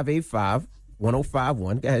 800-585-1051. Go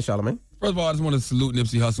ahead, Charlamagne. First of all, I just want to salute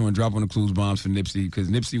Nipsey Hussle and drop on the clues bombs for Nipsey, because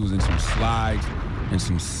Nipsey was in some slides and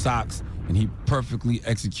some socks, and he perfectly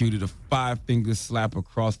executed a 5-finger slap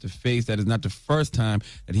across the face. That is not the first time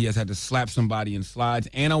that he has had to slap somebody in slides.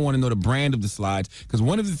 And I want to know the brand of the slides, because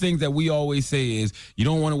one of the things that we always say is you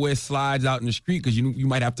don't want to wear slides out in the street because you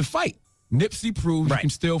might have to fight. Nipsey proved you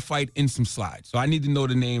can still fight in some slides. So I need to know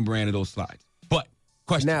the name brand of those slides. But,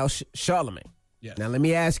 question. Now, Charlamagne. Yes. Now, let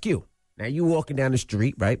me ask you. Now, you walking down the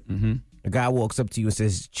street, right? Mm-hmm. A guy walks up to you and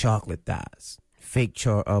says, chocolate thighs. Fake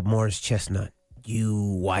Morris Chestnut. You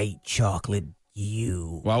white chocolate,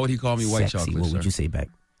 you. Why would he call me white sexy. chocolate, What would you say back?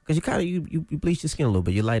 Because you kind of you bleached your skin a little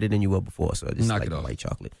bit. You're lighter than you were before, so just Knock like it off. white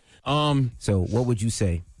chocolate. So what would you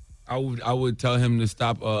say? I would tell him to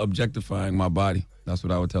stop objectifying my body. That's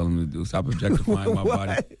what I would tell him to do. Stop objectifying my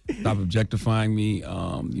body. Stop objectifying me.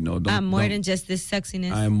 I'm more than just this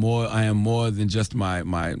sexiness. I am more than just my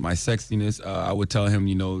sexiness. I would tell him,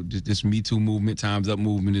 this Me Too movement, Time's Up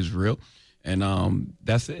movement is real, and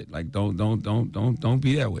that's it. Like, don't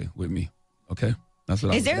be that way with me. Okay, that's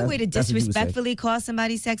what. Is there a way to disrespectfully call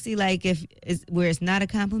somebody sexy, like where it's not a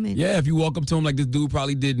compliment? Yeah, if you walk up to him like this dude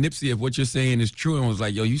probably did Nipsey, if what you're saying is true, and was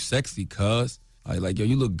like, yo, you sexy, cuz. Like, yo,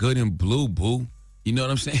 you look good in blue, boo. You know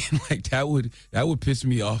what I'm saying? Like, that would piss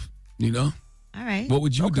me off, All right. What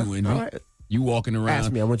would you do, Envy? Right. You walking around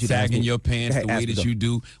Ask me. I want you to ask sagging me. your pants the way that you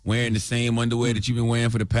do, wearing the same underwear that you've been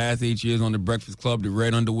wearing for the past 8 years on the Breakfast Club, the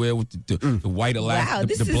red underwear with the white elastic. Wow,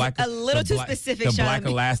 this the is black, a little too specific, The black Charlamagne.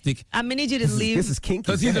 elastic. I'm going to need you to leave. This is kinky.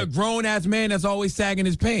 Because he's a grown-ass man that's always sagging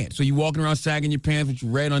his pants. So you walking around sagging your pants with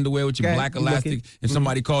your red underwear with your Okay, black you elastic, looking. and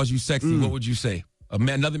somebody calls you sexy, what would you say?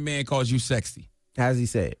 Another man calls you sexy. How does he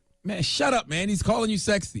say it? Man, shut up, man. He's calling you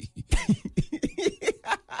sexy.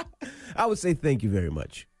 I would say thank you very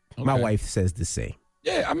much. My wife says the same.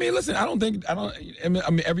 Yeah, I mean, listen, I mean,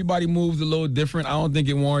 everybody moves a little different. I don't think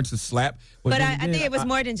it warrants a slap. But I think it was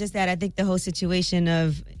more than just that. I think the whole situation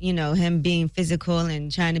of, him being physical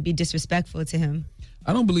and trying to be disrespectful to him.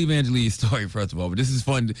 I don't believe Angelique's story, first of all, but this is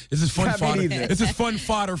fun. This is fun fodder. This is fun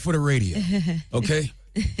fodder for the radio. Okay?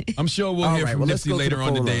 I'm sure we'll hear from Nipsey later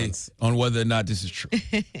on today on whether or not this is true.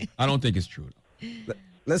 I don't think it's true.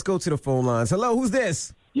 Let's go to the phone lines. Hello, who's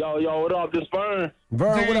this? Yo, what up? This Vern.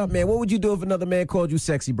 Vern, what up, man? What would you do if another man called you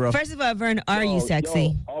sexy, bro? First of all, Vern, are you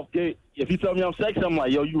sexy? Okay. If he tell me I'm sexy, I'm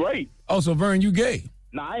like, yo, you right. Oh, so Vern, you gay?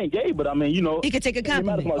 Nah, I ain't gay, but I mean, He could take a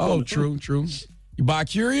compliment. Oh, true. You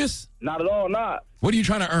bi-curious? Not at all, not. What are you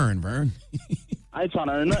trying to earn, Vern? I ain't trying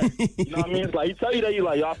to earn nothing. You know what I mean? It's like, he tell you that, you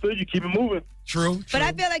like, yo, I feel you, keep it moving. True. But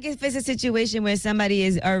I feel like if it's a situation where somebody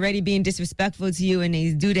is already being disrespectful to you and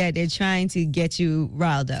they do that, they're trying to get you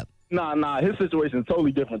riled up. Nah, his situation is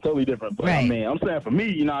totally different. But right. I mean, I'm saying for me,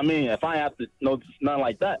 you know what I mean? If I have to know nothing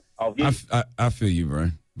like that, I'll get it. I feel you,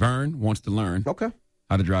 Vern. Vern wants to learn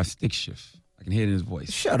how to drive stick shift. I can hear it in his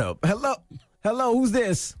voice. Shut up. Hello, who's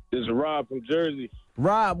this? This is Rob from Jersey.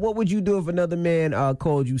 Rob, what would you do if another man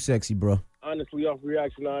called you sexy, bro? Honestly, off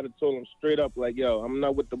reaction, I'd have told him straight up, like, yo, I'm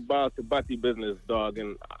not with the Bati business, dog.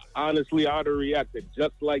 And honestly, I'd have reacted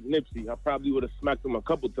just like Nipsey. I probably would have smacked him a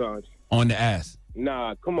couple times. On the ass.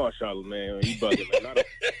 Nah, come on, Charlamagne. You bugging, man.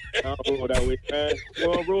 I don't roll that way, man. You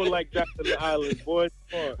don't roll like that to the island, boy.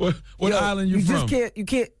 Come on. What island you from?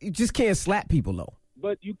 You just can't slap people, though.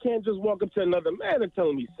 But you can't just walk up to another man and tell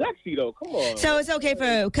him he's sexy, though. Come on. So it's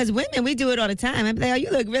okay because women, we do it all the time. I'm like, oh, you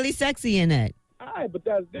look really sexy in that. All right, but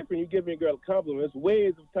that's different. You give me a girl a compliment. It's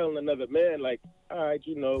ways of telling another man, like, all right,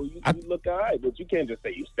 you look all right, but you can't just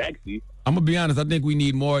say you sexy. I'm going to be honest. I think we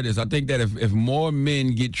need more of this. I think that if more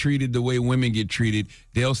men get treated the way women get treated,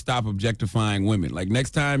 they'll stop objectifying women. Like,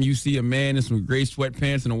 next time you see a man in some gray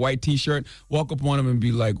sweatpants and a white T-shirt, walk up on him and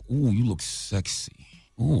be like, ooh, you look sexy.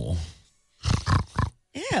 Ooh.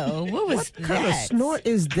 Ew, what was that? What kind of snort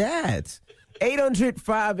is that?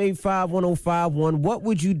 800-585-1051. What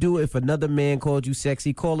would you do if another man called you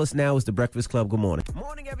sexy? Call us now. It's The Breakfast Club. Good morning.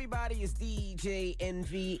 Morning, everybody. It's DJ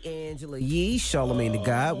Envy, Angela Yee, Charlamagne the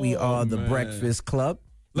God. We are The Breakfast Club.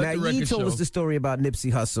 Now, Yee told us the story about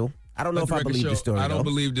Nipsey Hussle. I don't know if I believe the story. I don't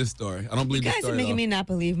believe this story. I don't believe this story. You guys are making me not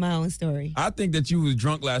believe my own story. I think that you was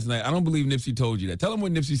drunk last night. I don't believe Nipsey told you that. Tell him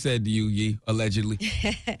what Nipsey said to you, Yee, allegedly.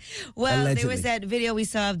 Well, there was that video we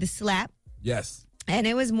saw of the slap. Yes. And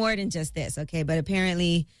it was more than just this, okay? But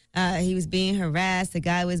apparently he was being harassed. The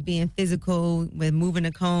guy was being physical with moving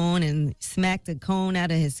a cone and smacked a cone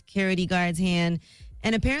out of his security guard's hand.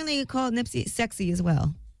 And apparently he called Nipsey sexy as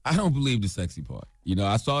well. I don't believe the sexy part. You know,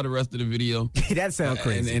 I saw the rest of the video. That sounds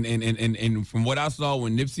crazy. And from what I saw,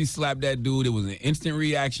 when Nipsey slapped that dude, it was an instant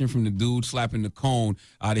reaction from the dude slapping the cone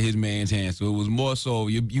out of his man's hand. So it was more so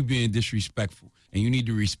you being disrespectful. And you need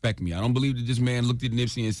to respect me. I don't believe that this man looked at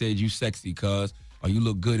Nipsey and said, you sexy, cuz. Or you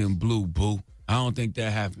look good in blue, boo. I don't think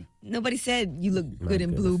that happened. Nobody said you look good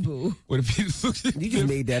in blue, boo. What if he just looked at You just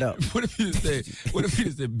made that up. What if he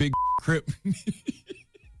just said big crip?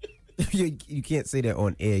 You can't say that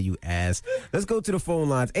on air, you ass. Let's go to the phone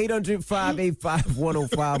lines.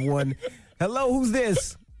 800-585-1051. Hello, who's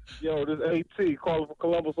this? Yo, this AT calling from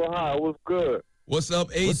Columbus, Ohio. What's good? What's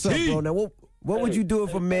up, AT? What's up, bro? Now, what would you do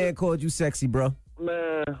if a man called you sexy, bro?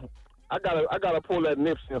 Man, I gotta pull that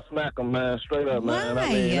Nipsey and smack him, man, straight up, man.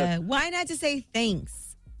 Why? Why not just say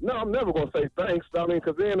thanks? No, I'm never gonna say thanks. I mean,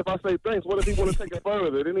 because then if I say thanks, what if he want to take it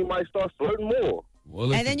further? Then he might start flirting more.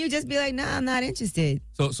 Well, and then you just be like, nah, I'm not interested.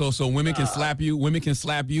 So women can slap you. Women can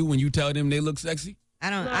slap you when you tell them they look sexy. I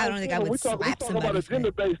don't think I would slap somebody. We talking about a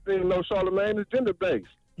gender-based thing, no, Charlamagne. It's gender-based.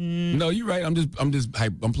 No, you're right. I'm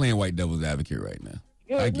playing white devil's advocate right now.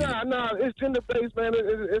 Yeah, it's gender-based, man.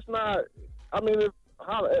 It's not. I mean,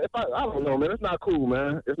 I don't know, man. It's not cool,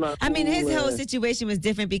 man. It's not cool, I mean, his man. whole situation was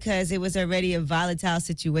different because it was already a volatile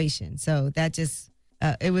situation. So that just,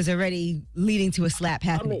 it was already leading to a slap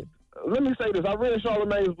happening. Let me say this. I read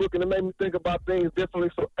Charlamagne's book, and it made me think about things differently.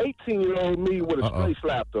 So 18-year-old me would have straight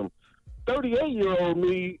slapped him. 38-year-old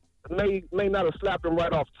me may not have slapped him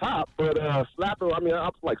right off top, but slapped him, I mean, I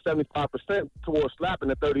was like 75% towards slapping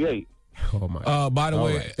at 38. Oh my! By the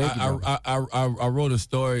way, right. I wrote a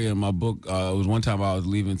story in my book. It was one time I was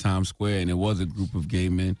leaving Times Square, and it was a group of gay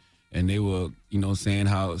men, and they were, saying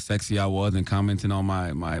how sexy I was and commenting on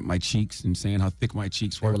my cheeks and saying how thick my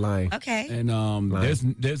cheeks were. They were lying. Okay. And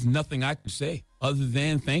there's nothing I could say other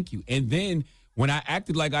than thank you. And then when I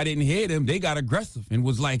acted like I didn't hear them, they got aggressive and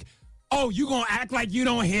was like, "Oh, you gonna act like you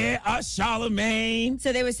don't hear us, Charlamagne?"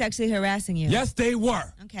 So they were sexually harassing you? Yes, they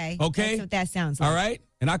were. Okay. Okay. That's what that sounds like. All right.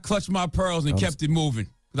 And I clutched my pearls and kept it moving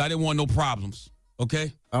because I didn't want no problems.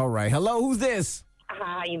 Okay. All right. Hello, who's this?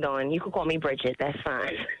 How you doing? You can call me Bridget. That's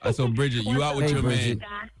fine. So Bridget, you out with your man?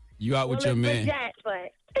 You out with your man? Bridget,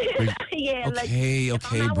 but yeah. Okay,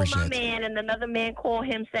 if I'm out with my Bridget. man and another man call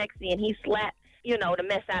him sexy and he slapped, the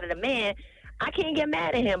mess out of the man, I can't get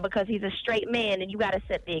mad at him because he's a straight man and you got to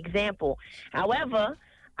set the example. However,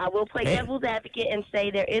 I will play devil's advocate and say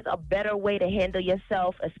there is a better way to handle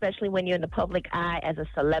yourself, especially when you're in the public eye as a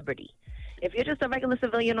celebrity. If you're just a regular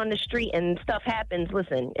civilian on the street and stuff happens,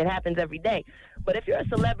 listen, it happens every day. But if you're a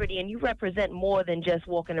celebrity and you represent more than just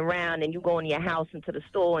walking around and you go in your house, into the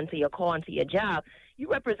store, into your car, into your job, you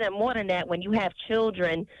represent more than that when you have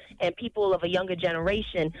children and people of a younger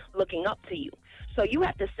generation looking up to you. So you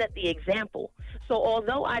have to set the example. So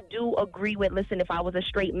although I do agree with, listen, if I was a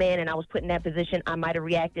straight man and I was put in that position, I might have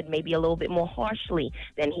reacted maybe a little bit more harshly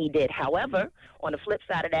than he did. However, on the flip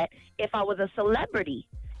side of that, if I was a celebrity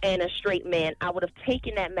and a straight man, I would have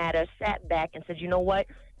taken that matter, sat back and said, you know what?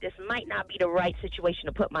 This might not be the right situation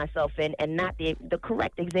to put myself in and not the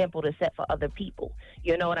correct example to set for other people.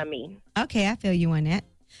 You know what I mean? Okay, I feel you on that.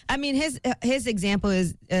 I mean, his example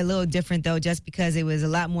is a little different, though, just because it was a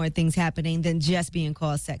lot more things happening than just being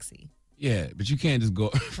called sexy. Yeah, but you can't just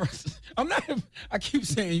go. I keep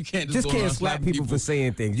saying you can't just go can't around slap people for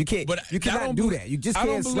saying things. You can't. But you cannot do that. You just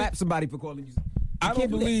can't slap somebody for calling you. I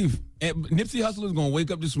don't believe Nipsey Hussle is going to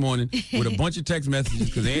wake up this morning with a bunch of text messages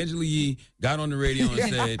because Angela Yee got on the radio and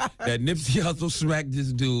said that Nipsey Hussle smacked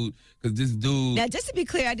this dude because this dude. Now, just to be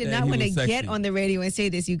clear, I did not want to get on the radio and say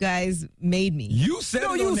this. You guys made me. You said it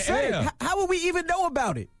on the air. How would we even know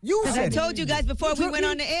about it? You said I told you guys before we went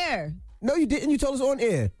on the air. No, you didn't. You told us on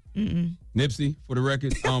air. Nipsey, for the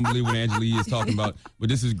record, I don't believe what Angela Yee is talking about, but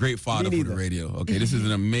this is great fodder for the radio. Okay, this is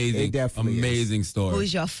an amazing story.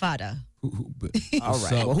 Who's your fodder? All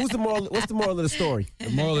right. Well, who's the moral? What's the moral of the story?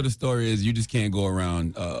 The moral of the story is you just can't go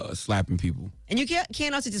around slapping people. And you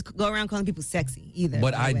can't also just go around calling people sexy either.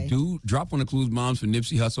 But I do drop on the clues bombs for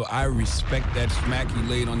Nipsey Hussle. I respect that smack he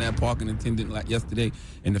laid on that parking attendant yesterday,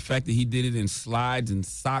 and the fact that he did it in slides and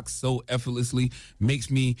socks so effortlessly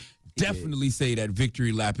makes me definitely say that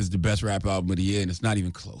Victory Lap is the best rap album of the year, and it's not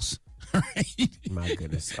even close. My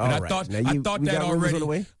goodness. I thought that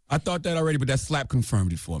already. I thought that already, but that slap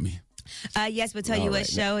confirmed it for me. Yes, we'll tell you what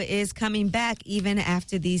show is coming back even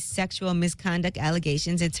after these sexual misconduct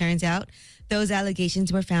allegations. It turns out those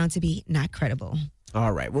allegations were found to be not credible.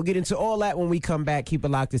 All right. We'll get into all that when we come back. Keep it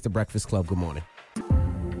locked. It's The Breakfast Club. Good morning.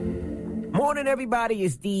 Morning, everybody.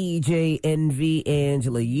 It's DJ NV,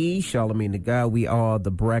 Angela Yee, Charlamagne the Guy. We are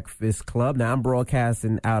The Breakfast Club. Now, I'm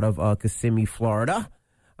broadcasting out of Kissimmee, Florida.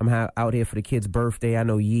 I'm out here for the kid's birthday. I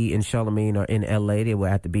know Yee and Charlamagne are in L.A. They were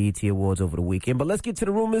at the BET Awards over the weekend. But let's get to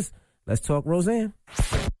the rumors. Let's talk Roseanne.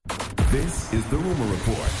 This is The Rumor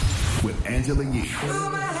Report with Angela Yee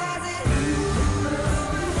on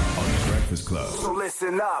The Breakfast Club. So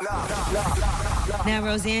listen up. Now,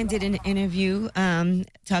 Roseanne did an interview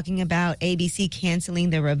talking about ABC canceling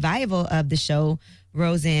the revival of the show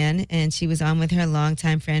Roseanne, and she was on with her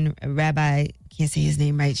longtime friend, Rabbi, can't say his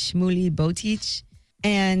name right, Shmuley Boteach.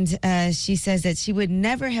 And she says that she would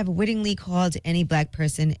never have wittingly called any black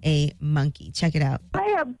person a monkey. Check it out. I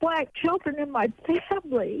have black children in my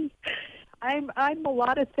family. I'm a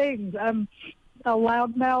lot of things. I'm a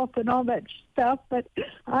loudmouth and all that stuff, but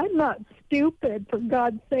I'm not stupid, for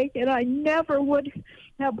God's sake, and I never would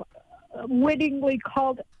have wittingly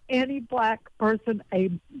called any black person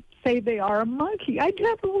say they are a monkey. I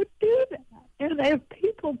never would do that. And if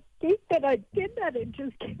people think that I did that, it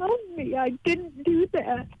just kills me. I didn't do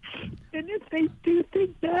that. And if they do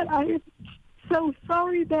think that, I am so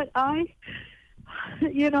sorry that I,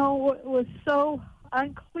 was so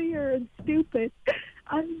unclear and stupid.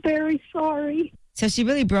 I'm very sorry. So she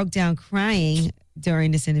really broke down crying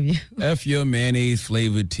during this interview. F your mayonnaise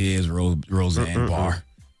flavored tears, Roseanne Barr.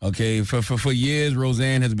 Okay, for years,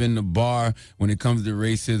 Roseanne has been the bar when it comes to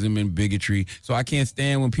racism and bigotry. So I can't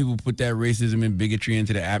stand when people put that racism and bigotry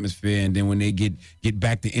into the atmosphere, and then when they get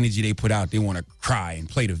back the energy they put out, they want to cry and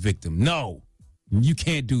play the victim. No, you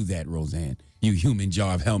can't do that, Roseanne. You human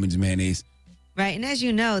jar of Hellman's mayonnaise. Right, and as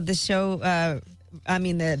you know, the show,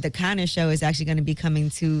 the Connor show is actually going to be coming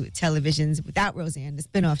to televisions without Roseanne, the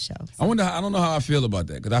spinoff show. I don't know how I feel about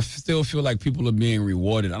that, because I still feel like people are being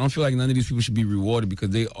rewarded. I don't feel like none of these people should be rewarded because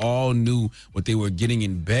they all knew what they were getting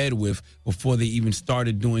in bed with before they even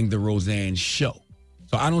started doing the Roseanne show.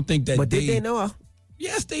 So I don't think that But did they know?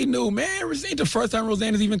 Yes, they knew, man. This ain't the first time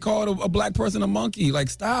Roseanne has even called a black person a monkey. Like,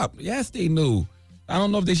 stop. Yes, they knew. I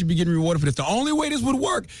don't know if they should be getting rewarded for this. The only way this would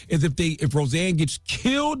work is if Roseanne gets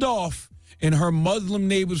killed off and her Muslim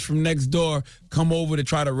neighbors from next door come over to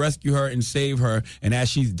try to rescue her and save her. And as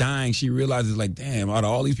she's dying, she realizes, like, damn, out of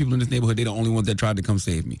all these people in this neighborhood, they're the only ones that tried to come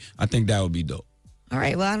save me. I think that would be dope. All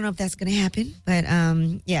right. Well, I don't know if that's going to happen, but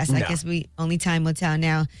yes, I guess only time will tell.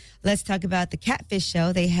 Now, let's talk about the Catfish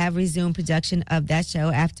show. They have resumed production of that show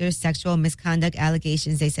after sexual misconduct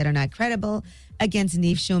allegations they said are not credible against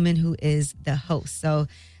Neef Schulman, who is the host. So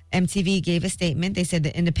MTV gave a statement. They said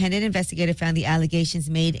the independent investigator found the allegations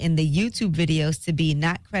made in the YouTube videos to be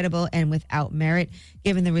not credible and without merit.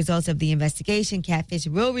 Given the results of the investigation, Catfish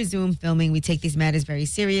will resume filming. We take these matters very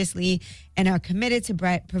seriously and are committed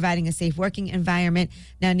to providing a safe working environment.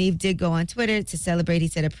 Now, Neef did go on Twitter to celebrate. He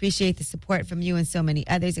said, appreciate the support from you and so many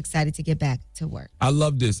others. Excited to get back to work. I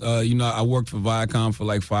love this. I worked for Viacom for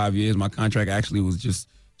like 5 years. My contract actually was just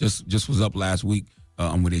was up last week.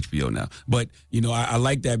 I'm with HBO now. But, I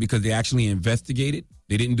like that because they actually investigated.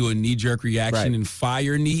 They didn't do a knee-jerk reaction and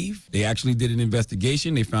fire Neef. They actually did an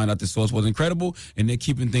investigation. They found out the source wasn't credible, and they're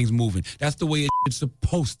keeping things moving. That's the way it's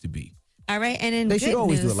supposed to be. All right, and they should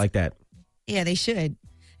always do it like that. Yeah, they should.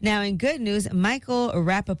 Now, in good news, Michael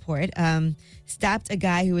Rappaport stopped a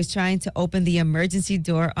guy who was trying to open the emergency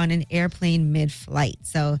door on an airplane mid-flight.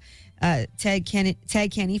 So Ted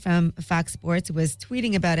Kenny from Fox Sports was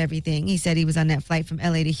tweeting about everything. He said he was on that flight from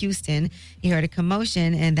LA to Houston. He heard a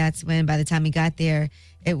commotion, and that's when, by the time he got there,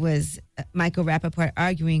 it was Michael Rappaport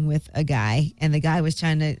arguing with a guy, and the guy was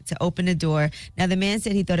trying to open the door. Now, the man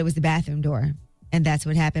said he thought it was the bathroom door, and that's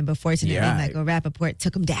what happened. But fortunately, Michael Rappaport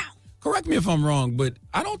took him down. Correct me if I'm wrong, but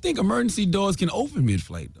I don't think emergency doors can open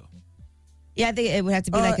mid-flight, though. Yeah, I think it would have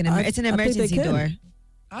to be like it's an emergency door.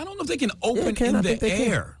 I don't know if they can open in the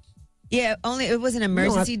air. Yeah, only it was an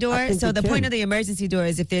emergency door. So the point of the emergency door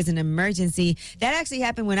is if there's an emergency. That actually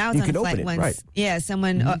happened when I was on a flight once. Right. Yeah,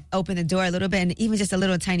 someone opened the door a little bit, and even just a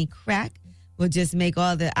little tiny crack will just make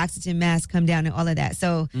all the oxygen masks come down and all of that.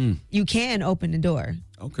 So you can open the door.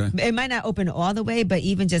 Okay. It might not open all the way, but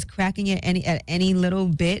even just cracking it at any little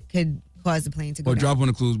bit could cause the plane to go Or down. drop on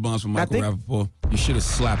the clues bombs from Michael Rappaport. You should have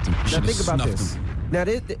slapped him. You should have snuffed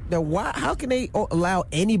him. Now, why? How can they allow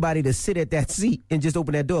anybody to sit at that seat and just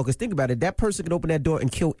open that door? Because think about it, that person could open that door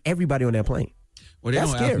and kill everybody on that plane. Well,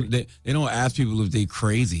 they don't ask people if they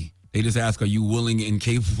crazy. They just ask, are you willing and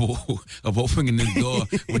capable of opening this door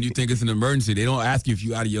when you think it's an emergency? They don't ask you if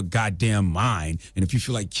you out of your goddamn mind and if you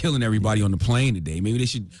feel like killing everybody on the plane today. Maybe they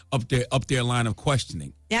should up their line of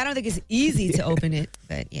questioning. Yeah, I don't think it's easy to open it,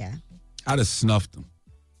 but yeah. I'd have snuffed them.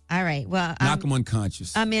 All right. Well, knock them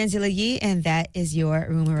unconscious. I'm Angela Yee, and that is your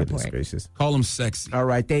Rumor Report. Gracious. Call them sexy. All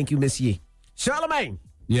right. Thank you, Miss Yee. Charlamagne.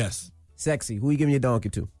 Yes. Sexy. Who you giving your donkey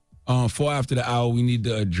to? 4 after the hour, we need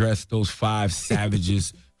to address those 5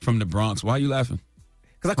 savages from the Bronx. Why are you laughing?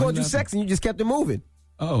 Because I called you sexy and you just kept it moving.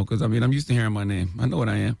 Oh, because I'm used to hearing my name. I know what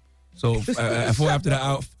I am. So at 4 after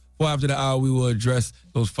the hour, we will address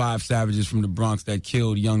those 5 savages from the Bronx that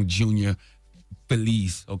killed young Junior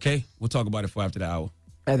Feliz. Okay? We'll talk about it 4 after the hour.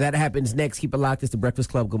 That happens next. Keep it locked. It's the Breakfast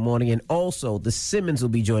Club. Good morning. And also, the Simmons will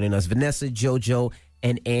be joining us. Vanessa, JoJo,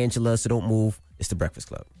 and Angela. So don't move. It's the Breakfast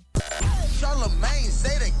Club. Charlamagne,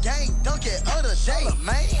 say the gang, dunk it other day,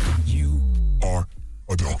 man. You are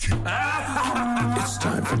a donkey. It's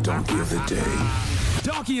time for Donkey of the Day.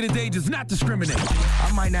 Donkey of the Day does not discriminate.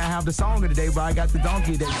 I might not have the song of the day, but I got the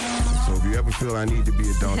donkey of the day. So if you ever feel I need to be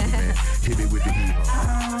a donkey, man, hit me with the heat.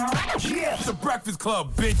 Yeah, it's the Breakfast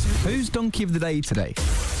Club, bitches. Who's donkey of the day today?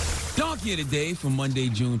 Donkey of the Day for Monday,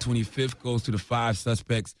 June 25th goes to the 5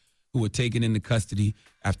 suspects who were taken into custody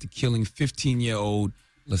after killing 15-year-old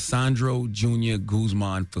Lisandro Junior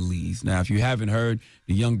Guzman Feliz. Now, if you haven't heard,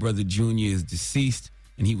 the young brother Junior is deceased,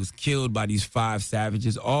 and he was killed by these 5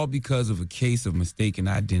 savages, all because of a case of mistaken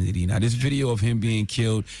identity. Now, this video of him being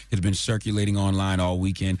killed has been circulating online all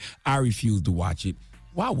weekend. I refuse to watch it.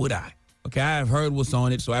 Why would I? Okay, I have heard what's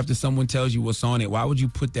on it, so after someone tells you what's on it, why would you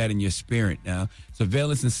put that in your spirit now?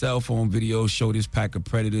 Surveillance and cell phone videos show this pack of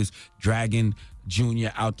predators dragging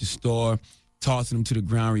Junior out the store, tossing him to the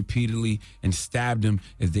ground repeatedly, and stabbed him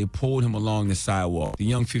as they pulled him along the sidewalk. The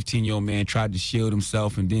young 15-year-old man tried to shield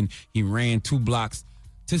himself, and then he ran 2 blocks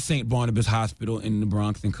to St. Barnabas Hospital in the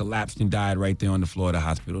Bronx and collapsed and died right there on the floor of the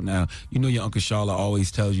hospital. Now, you know your Uncle Charlotte always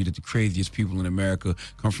tells you that the craziest people in America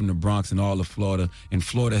come from the Bronx and all of Florida, and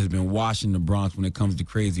Florida has been washing the Bronx when it comes to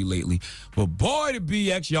crazy lately. But boy, the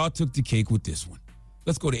BX, y'all took the cake with this one.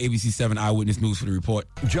 Let's go to ABC 7 Eyewitness News for the report.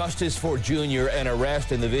 Justice for Junior, an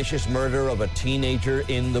arrest in the vicious murder of a teenager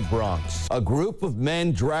in the Bronx. A group of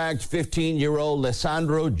men dragged 15-year-old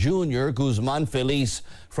Lisandro Junior Guzman Feliz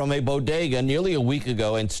from a bodega nearly a week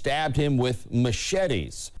ago and stabbed him with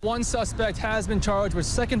machetes. One suspect has been charged with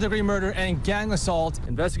second-degree murder and gang assault.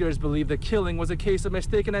 Investigators believe the killing was a case of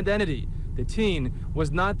mistaken identity. The teen was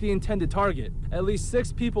not the intended target. At least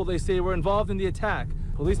 6 people, they say, were involved in the attack.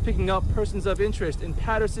 Police picking up persons of interest in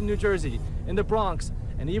Patterson, New Jersey, in the Bronx,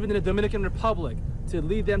 and even in the Dominican Republic to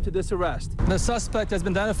lead them to this arrest. The suspect has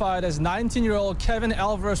been identified as 19-year-old Kevin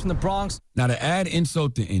Alvarez from the Bronx. Now, to add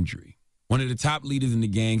insult to injury, one of the top leaders in the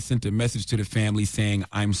gang sent a message to the family saying,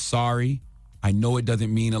 "I'm sorry. I know it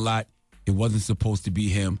doesn't mean a lot. It wasn't supposed to be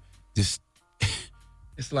him." Just,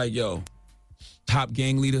 it's like, yo, top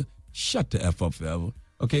gang leader, shut the F up forever.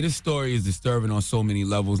 Okay, this story is disturbing on so many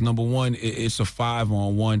levels. Number one, it's a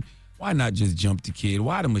 5-on-1. Why not just jump the kid?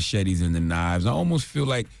 Why the machetes and the knives? I almost feel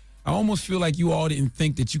like you all didn't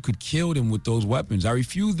think that you could kill them with those weapons. I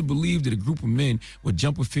refuse to believe that a group of men would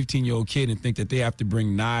jump a 15-year-old kid and think that they have to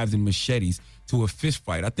bring knives and machetes to a fist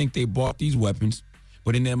fight. I think they bought these weapons,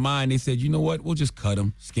 but in their mind, they said, you know what? We'll just cut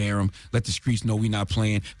them, scare them, let the streets know we're not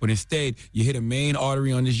playing. But instead, you hit a main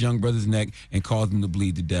artery on this young brother's neck and cause them to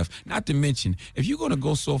bleed to death. Not to mention, if you're going to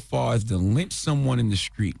go so far as to lynch someone in the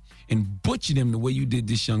street and butcher them the way you did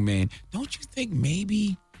this young man, don't you think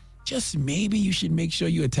maybe just maybe you should make sure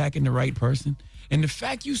you're attacking the right person. And the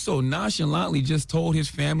fact you so nonchalantly just told his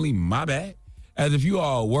family, my bad, as if you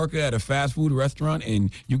are a worker at a fast food restaurant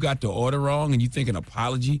and you got the order wrong and you think an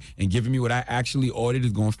apology and giving me what I actually ordered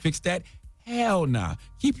is going to fix that. Hell nah.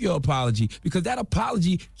 Keep your apology, because that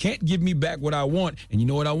apology can't give me back what I want. And you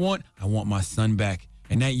know what I want? I want my son back.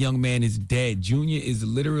 And that young man is dead. Junior is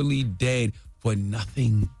literally dead for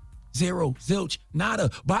nothing. Zero, zilch, nada.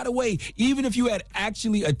 By the way, even if you had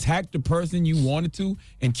actually attacked the person you wanted to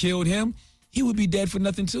and killed him, he would be dead for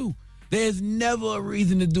nothing too. There's never a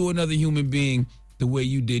reason to do another human being the way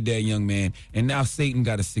you did that young man. And now Satan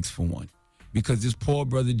got a 6 for 1 because this poor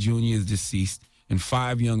brother Junior is deceased and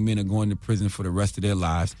 5 young men are going to prison for the rest of their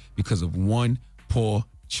lives because of one poor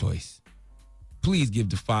choice. Please give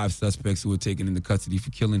the 5 suspects who were taken into custody for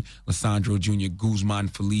killing Lisandro Jr. Guzman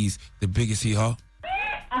Feliz the biggest hee-haw.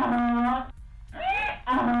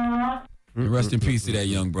 Rest in peace to that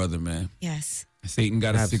young brother, man. Yes. Satan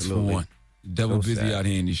got a 6 for 1. The devil So busy sad. out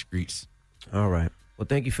here in these streets. All right. Well,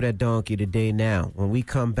 thank you for that donkey today. Now, when we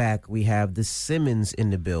come back, we have the Simmons in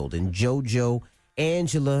the building. JoJo,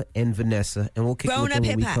 Angela, and Vanessa. And we'll kick it with them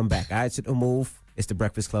when we come back. All right, so don't move. It's the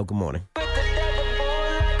Breakfast Club. Good morning.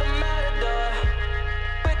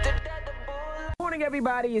 Morning,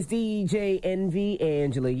 everybody. It's DJ Envy,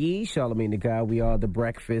 Angela Yee, Charlamagne the Guy. We are the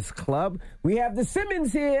Breakfast Club. We have the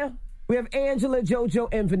Simmons here. We have Angela, JoJo,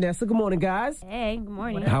 and Vanessa. Good morning, guys. Hey, good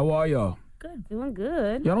morning. How are y'all? Good, doing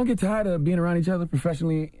good. Y'all don't get tired of being around each other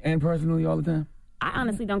professionally and personally all the time? I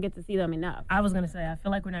honestly don't get to see them enough. I was going to say, I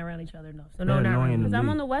feel like we're not around each other enough. So They're no, not annoying really. Because I'm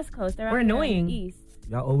on the West Coast. They're We're out there on annoying. the East.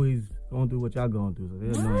 Y'all always going through what y'all going through. So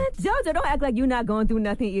they're annoying. JoJo, don't act like you're not going through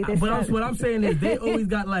nothing either. But what I'm saying is they always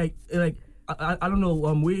got like I don't know.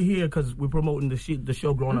 We're here because we're promoting the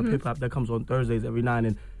show Growing Up Hip Hop that comes on Thursdays every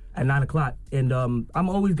 9 at 9 o'clock. And I'm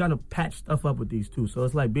always gonna patch stuff up with these two. So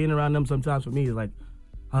it's like being around them sometimes for me is like,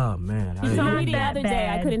 oh man. He told me the other day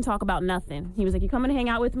I couldn't talk about nothing. He was like, "You coming to hang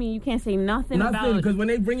out with me? You can't say nothing about." Because when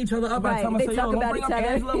they bring each other up, I tell myself, yo, don't bring up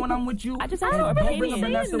Angela when I'm with you. I just don't bring up saying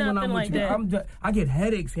Vanessa when I'm nothing with like you. I get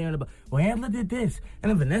headaches hearing about, well, Angela did this, and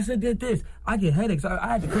then Vanessa did this. I get headaches. I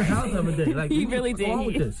had to quit house the other day. Like, He really what's wrong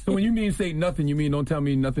with did. this? So when you mean say nothing, you mean don't tell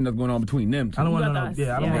me nothing that's going on between them two. I don't want to know.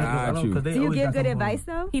 Yeah, I don't want to know. Because they Do you always give got good something advice,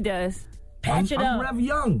 wrong. though? He does. Patch it I'm up. forever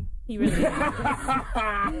young. He really does.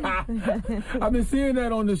 I've been seeing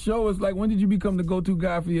that on the show. It's like, when did you become the go-to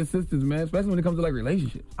guy for your sisters, man? Especially when it comes to like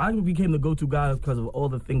relationships. I became the go-to guy because of all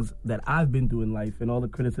the things that I've been through in life and all the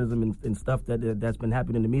criticism and stuff that's been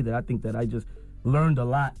happening to me, that I think that I just learned a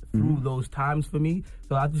lot through those times for me.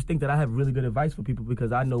 So I just think that I have really good advice for people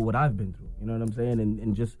because I know what I've been through. You know what I'm saying?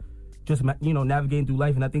 And just navigating through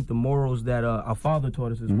life. And I think the morals that our father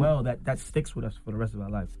taught us as well, that sticks with us for the rest of our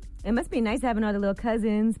life. It must be nice having all the little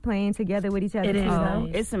cousins playing together with each other. It is. Oh,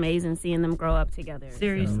 it's amazing seeing them grow up together.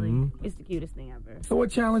 Seriously. It's the cutest thing ever. So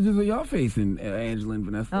what challenges are y'all facing, Angela and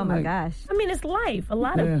Vanessa? Oh, my Like, gosh. I mean, it's life. A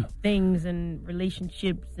lot Yeah. of things and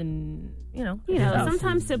relationships and,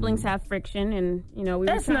 Sometimes siblings have friction, and we were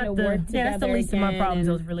that's trying not to work the together. that's the least of my again, problems.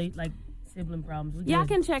 and- Those really like sibling problems. Y'all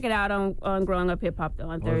can check it out on Growing Up Hip Hop though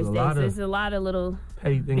on There's a Thursdays. lot of There's a lot of little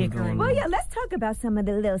petty things bickering. going on. Well, yeah, let's talk about some of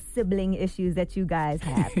the little sibling issues that you guys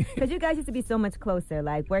have. Because you guys used to be so much closer,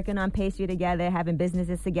 like working on pastry together, having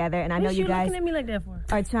businesses together. And I know What you guys looking at me like that for?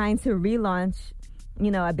 are trying to relaunch,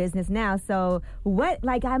 a business now. So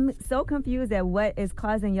I'm so confused at what is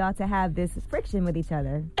causing y'all to have this friction with each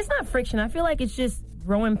other. It's not friction. I feel like it's just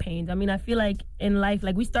growing pains. I mean, I feel like in life,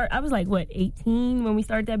 like I was like, 18 when we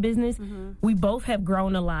started that business? Mm-hmm. We both have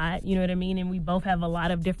grown a lot, you know what I mean? And we both have a lot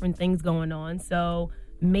of different things going on. So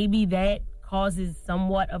maybe that causes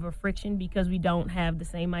somewhat of a friction because we don't have the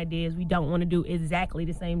same ideas. We don't want to do exactly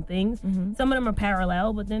the same things. Mm-hmm. Some of them are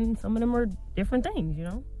parallel, but then some of them are different things,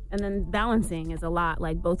 And then balancing is a lot,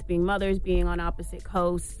 like both being mothers, being on opposite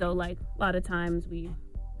coasts. So like a lot of times we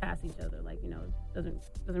pass each other,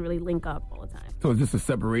 doesn't really link up all the time. So is this a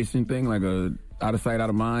separation thing, like a out of sight, out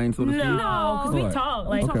of mind, so to speak? No, because we What? talk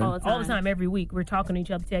We talk Okay. all the time. every week. We're talking to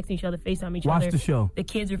each other, texting each other, FaceTime each Watch other. the show. The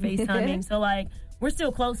kids are FaceTiming. So like we're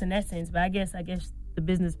still close in that sense, but I guess the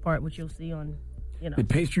business part, which you'll see on, Did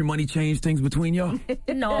pastry money change things between y'all?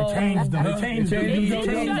 No. It changed them. It changed them. It It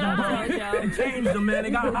changed them, bro. It changed them, man.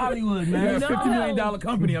 They got Hollywood, Yeah, man. $50 million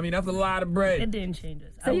company. I mean, that's a lot of bread. It didn't change us.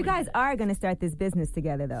 So you guys are going to start this business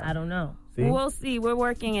together, though. I don't know. See? We'll see. We're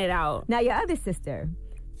working it out. Now, your other sister,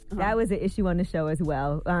 that was an issue on the show as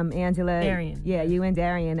well. Angela. Darian. Yeah, you and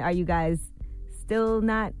Darian. Are you guys still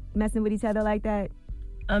not messing with each other like that?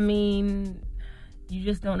 I mean, you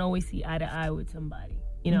just don't always see eye to eye with somebody.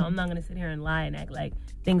 I'm not going to sit here and lie and act like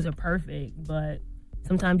things are perfect, but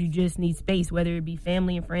sometimes you just need space, whether it be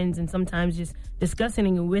family and friends, and sometimes just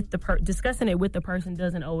discussing it with the person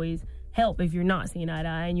doesn't always help if you're not seeing eye to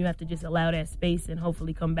eye, and you have to just allow that space and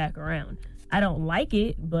hopefully come back around. I don't like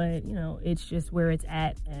it, but, it's just where it's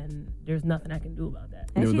at, and there's nothing I can do about that.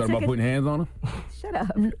 You ever thought about putting hands on her? Shut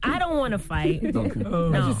up. I don't want to fight. Okay. No.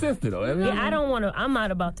 That's your sister, though. Yeah, I don't want to. I'm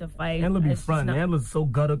not about to fight. Angela be front. Angela's so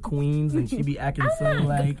gutter queens, and she be acting so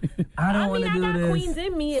like, I don't want to do this. I got queens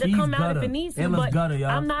in me. It'll come out if it needs to, but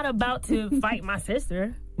I'm not about to fight my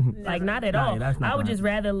sister. Like, not at all. I would just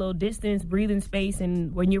rather a little distance, breathing space,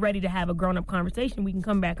 and when you're ready to have a grown-up conversation, we can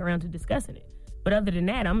come back around to discussing it. But other than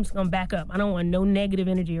that, I'm just going to back up. I don't want no negative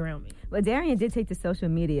energy around me. Well, Darian did take to social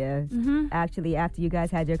media, actually, after you guys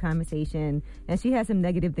had your conversation, and she had some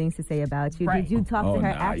negative things to say about you. Right. Did you talk to her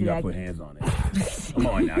after you that? gotta put hands on it. Come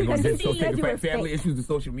on now. You're going to take family issues to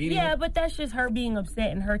social media? Yeah, but that's just her being upset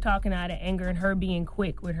and her talking out of anger and her being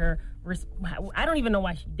quick with her. I don't even know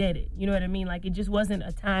why she did it. You know what I mean? Like, it just wasn't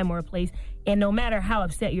a time or a place. And no matter how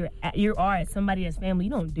upset you are at somebody that's family,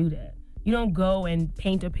 you don't do that. You don't go and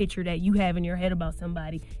paint a picture that you have in your head about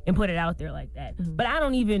somebody and put it out there like that. Mm-hmm. But I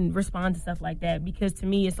don't even respond to stuff like that because to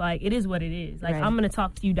me, it's like, it is what it is. Like, I'm going to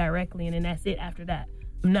talk to you directly, and then that's it after that.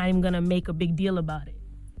 I'm not even going to make a big deal about it.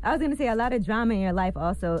 I was going to say, a lot of drama in your life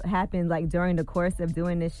also happened, like, during the course of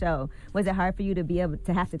doing this show. Was it hard for you to be able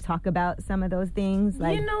to have to talk about some of those things?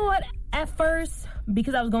 Like, you know what? At first,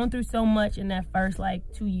 because I was going through so much in that first,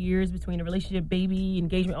 2 years between the relationship, baby,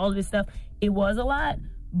 engagement, all of this stuff, it was a lot.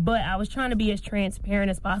 But I was trying to be as transparent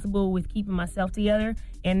as possible with keeping myself together.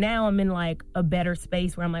 And now I'm in, a better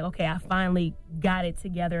space where I'm like, okay, I finally got it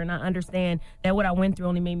together, and I understand that what I went through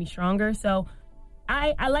only made me stronger. So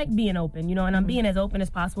I like being open, and I'm being as open as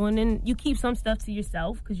possible. And then you keep some stuff to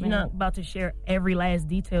yourself because you're not about to share every last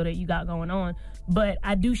detail that you got going on. But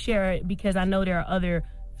I do share it because I know there are other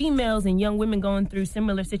females and young women going through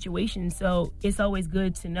similar situations. So it's always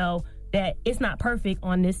good to know that it's not perfect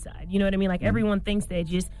on this side. You know what I mean? Like, everyone thinks that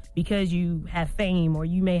just because you have fame or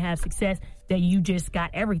you may have success that you just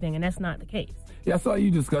got everything, and that's not the case. Yeah, I saw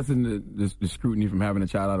you discussing the scrutiny from having a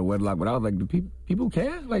child out of wedlock, but I was like, do people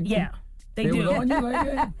care? Like, yeah. They do. Was on you like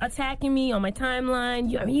that? Attacking me on my timeline.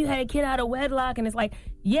 You had a kid out of wedlock, and it's like,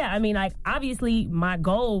 obviously my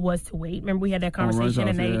goal was to wait. Remember, we had that conversation,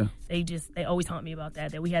 and they always haunt me about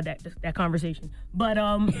that we had that conversation. But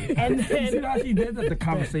and then, see how she did the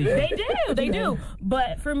conversation. They do.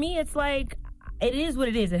 But for me, it's like, it is what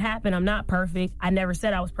it is. It happened. I'm not perfect. I never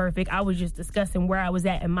said I was perfect. I was just discussing where I was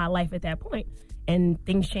at in my life at that point. And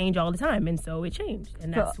things change all the time, and so it changed,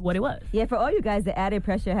 and that's what it was. Yeah, for all you guys, the added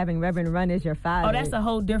pressure having Reverend Run as your father. Oh, that's a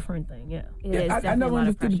whole different thing, yeah. I never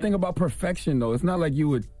understood the thing about perfection, though. It's not like you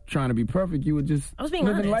were trying to be perfect. You were just living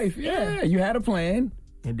honest. life. Yeah, you had a plan.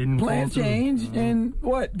 It didn't plan change, and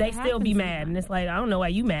what? They still be mad, and it's like, I don't know why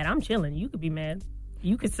you mad. I'm chilling. You could be mad.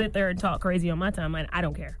 You could sit there and talk crazy on my timeline. I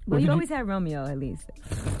don't care. Well, you always had Romeo, at least.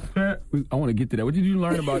 I want to get to that. What did you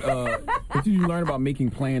learn about? What did you learn about making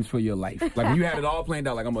plans for your life? Like, when you had it all planned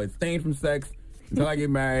out. Like, I'm gonna abstain from sex until I get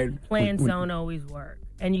married. Plans don't always work,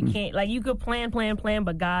 and you can't. Like, you could plan,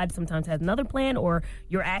 but God sometimes has another plan, or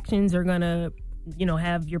your actions are gonna,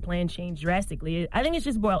 have your plan change drastically. I think it's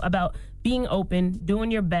just about being open, doing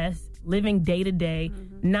your best, living day to day,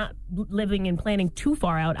 not living and planning too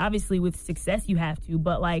far out. Obviously, with success, you have to,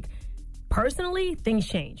 but personally, things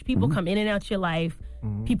change. People come in and out your life.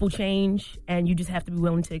 People change, and you just have to be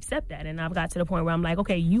willing to accept that. And I've got to the point where I'm like,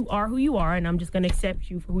 okay, you are who you are, and I'm just going to accept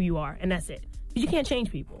you for who you are, and that's it. Because you can't change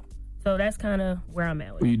people. So that's kind of where I'm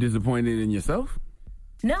at with it. Were you disappointed in yourself?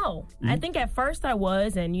 No. I think at first I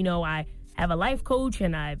was, and, I have a life coach,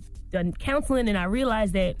 and I've done counseling, and I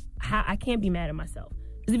realized that I can't be mad at myself.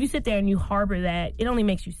 Because if you sit there and you harbor that, it only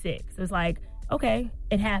makes you sick. So it's like, okay,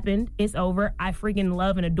 it happened. It's over. I freaking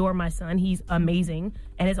love and adore my son. He's amazing.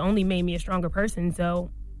 And it's only made me a stronger person.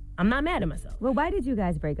 So I'm not mad at myself. Well, why did you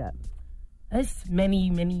guys break up? There's many,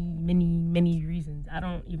 many, many, many reasons. I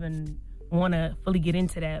don't even want to fully get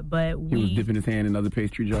into that. But he was dipping his hand in other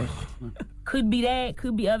pastry jars? Could be that.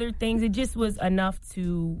 Could be other things. It just was enough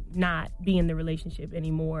to not be in the relationship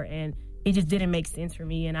anymore. And it just didn't make sense for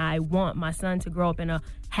me, and I want my son to grow up in a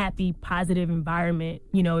happy, positive environment.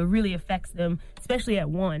 It really affects them, especially at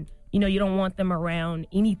 1. You don't want them around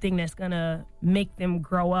anything that's going to make them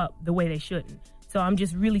grow up the way they shouldn't. So I'm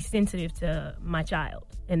just really sensitive to my child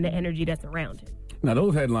and the energy that's around him. Now,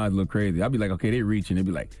 those headlines look crazy. I'll be like, okay, they're reaching. They'd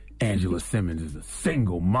be like, Angela Simmons is a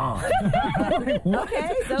single mom.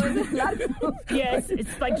 Okay, so it's a lot of Yes,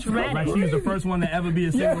 it's like dramatic. Like she was the first one to ever be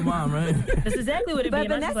a single mom, right? That's exactly what it But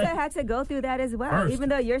means. Vanessa had to go through that as well, First. even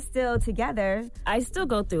though you're still together. I still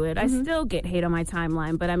go through it. I still get hate on my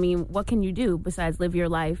timeline. But I mean, what can you do besides live your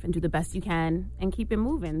life and do the best you can and keep it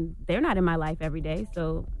moving? They're not in my life every day.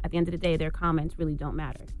 So at the end of the day, their comments really don't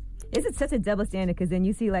matter. Is it such a double standard? Because then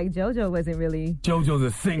you see, like, JoJo wasn't really. JoJo's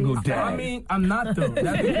a single dad. I mean, I'm not though.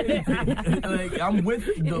 That's the thing. Like, I'm with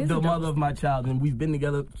the mother of my child, and we've been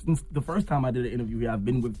together since the first time I did an interview here. I've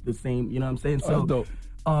been with the same, you know what I'm saying? So, dope.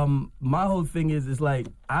 My whole thing is like,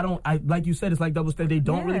 I like you said, it's like double standard. They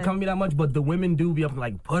don't really come to me that much, but the women do be up to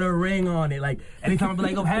like, put a ring on it. Like, anytime I'm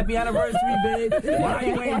like, oh, happy anniversary, babe. Why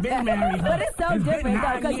you ain't been married? But it's so different,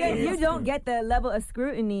 though, because years. you don't get the level of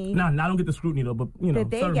scrutiny Nah, I don't get the scrutiny though, but you know,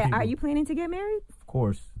 that they certain get. people. Are you planning to get married? Of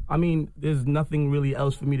course. I mean, there's nothing really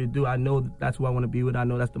else for me to do. I know that's who I want to be with. I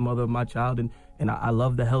know that's the mother of my child, and I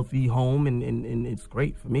love the healthy home, and it's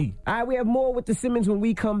great for me. All right, we have more with the Simmons when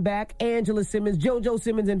we come back. Angela Simmons, JoJo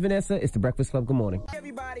Simmons, and Vanessa. It's the Breakfast Club. Good morning.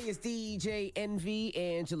 Everybody, it's DJ NV,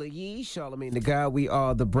 Angela Yee, Charlamagne the God. We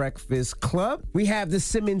are the Breakfast Club. We have the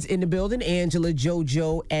Simmons in the building, Angela,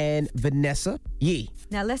 JoJo, and Vanessa Yee.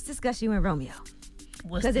 Now let's discuss you and Romeo.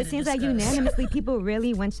 What's Because there it to seems like discuss? unanimously people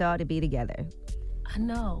really want y'all to be together. I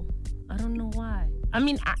know. I don't know why. I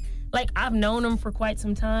mean, I've known him for quite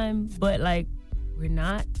some time, but like, we're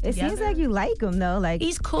not It together. seems like you like him, though. Like,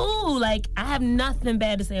 He's cool. Like, I have nothing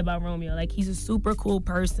bad to say about Romeo. Like, he's a super cool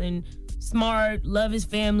person, smart, love his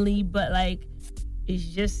family, but like, it's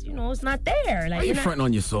just, it's not there. Like, Why you you're not- fronting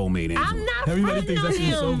on your soulmate, Angela? I'm not Everybody fronting thinks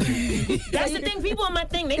on that's your him. That's the thing. People on my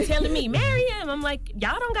thing, they telling me, marry him. I'm like,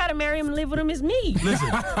 y'all don't gotta marry him and live with him. It's me. Listen,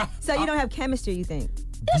 so you don't have chemistry, you think?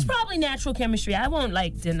 There's probably natural chemistry. I won't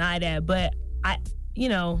deny that, but there's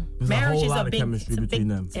marriage a whole is lot a big, of chemistry between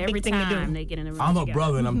them. it's a big Every thing to time do. they get in a room I'm a together.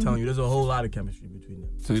 brother, and I'm telling you, there's a whole lot of chemistry between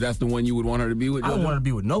them. So that's the one you would want her to be with? I don't JoJo? want to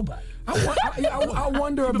be with nobody. I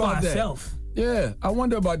wonder Keep it about by that. myself. Yeah, I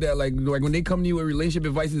wonder about that. Like when they come to you with relationship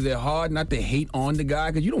advice, is it hard not to hate on the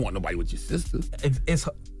guy? Because you don't want nobody with your sister.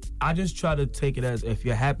 I just try to take it as, if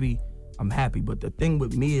you're happy, I'm happy. But the thing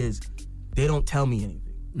with me is, they don't tell me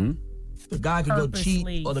anything. The guy could go cheat,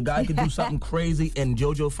 Purposely. or the guy could do something crazy, and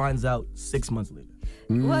JoJo finds out 6 months later.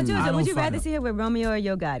 Well, I JoJo, don't would you find rather out. see her with Romeo or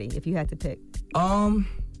Yo Gotti if you had to pick?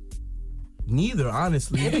 Neither,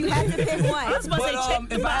 honestly. If you had to pick one. I was about to say, check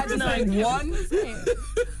if I had to box pick nine. one,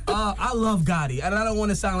 I love Gotti. And I don't want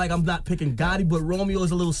to sound like I'm not picking Gotti, but Romeo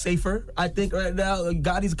is a little safer, I think, right now.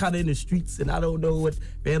 Gotti's kind of in the streets, and I don't know what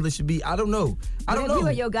Bandler should be. I don't know. If you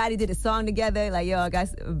and Yo Gotti did a song together, like, yo, I got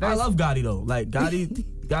a verse. I love Gotti, though. Like,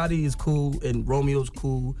 Gotti is cool, and Romeo's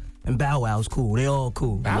cool, and Bow Wow's cool. They all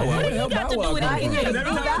cool. Bow Wow? What do you got to do with anything? Every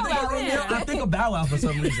time I think of Romeo, I think of Bow Wow for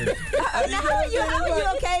some reason. Now, how are you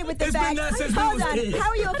okay with the It's been fact? that since we Hold was on. kids. How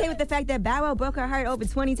are you okay with the fact that Bow Wow broke her heart over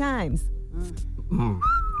 20 times?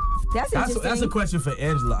 That's interesting. That's a question for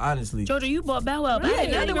Angela, honestly. JoJo, you bought Bow Wow. Right, I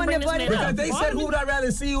didn't you're the even one bring that this brought man it Because up. they said, who would I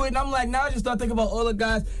rather see you with? And I'm like, now I just start thinking about all the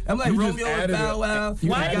guys. I'm like, You just Romeo and added Bow Wow. You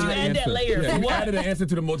Why did you added add an that answer. layer? Yeah, you What? added an answer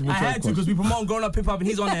to the multiple I choice had to, because we promote Growing Up Hip Hop, and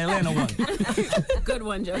he's on the Atlanta one. Good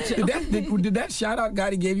one, JoJo. Did that shout out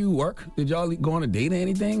Gotti gave you work? Did y'all go on a date or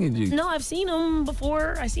anything? Did you? No, I've seen him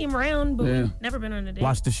before. I see him around, but Yeah. we've never been on a date.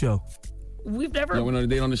 Watch the show. We've never. Y'all went on a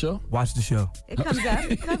date on the show? Watch the show. It comes up.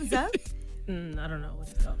 It comes up. I don't know what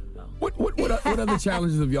he's talking about. What other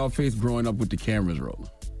challenges have y'all faced growing up with the cameras rolling?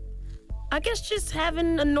 I guess just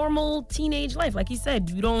having a normal teenage life. Like he said,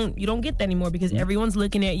 you don't get that anymore because everyone's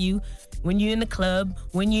looking at you. When you're in the club,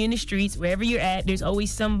 when you're in the streets, wherever you're at, there's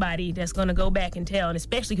always somebody that's going to go back and tell, and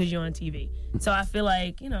especially because you're on TV. So I feel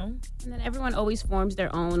like, And then everyone always forms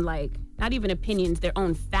their own, like, not even opinions, their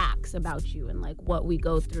own facts about you and, like, what we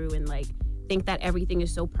go through and, like, think that everything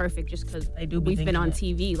is so perfect just because we've been on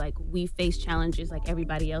TV. Like, we face challenges like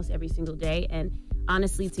everybody else every single day. And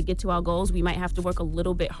honestly, to get to our goals, we might have to work a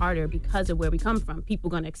little bit harder because of where we come from. People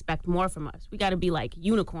going to expect more from us. We got to be like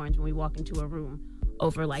unicorns when we walk into a room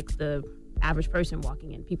over like the average person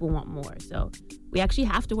walking in. People want more. So we actually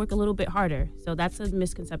have to work a little bit harder. So that's a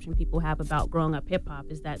misconception people have about growing up hip hop,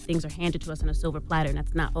 is that things are handed to us on a silver platter, and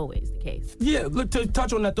that's not always the case. Yeah, look, to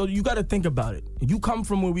touch on that though, you got to think about it. You come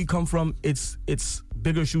from where we come from, it's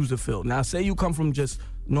bigger shoes to fill. Now, say you come from just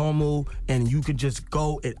normal and you could just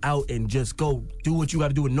go it out and just go do what you got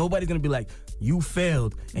to do, and nobody's gonna be like, you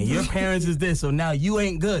failed, and your parents is this, so now you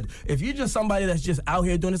ain't good. If you're just somebody that's just out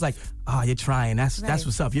here doing this, like, you're trying. That's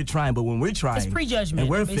what's up. You're trying, but when we're trying, it's prejudgment. And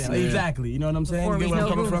we're failing. Exactly. You know what I'm saying? You get where I'm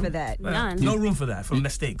coming from? No room for that. None. No room for that. For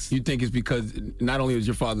mistakes. You think it's because not only is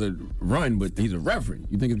your father run, but he's a reverend.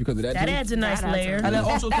 You think it's because of that? That too? adds a nice layer. And I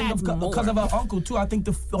also think because of our uncle too. I think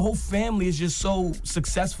the whole family is just so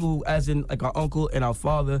successful, as in like our uncle and our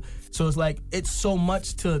father. So it's like it's so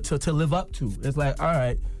much to live up to. It's like, all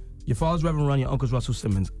right, your father's Reverend Run, your uncle's Russell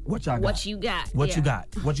Simmons. What y'all got? What you got? What you got?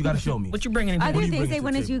 What you got to show me? What you bringing? Are there things they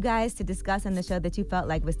wanted you guys to discuss on the show that you felt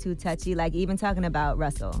like was too touchy? Like even talking about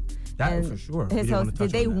Russell. That for sure.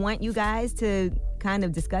 Did they want you guys to kind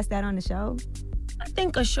of discuss that on the show? I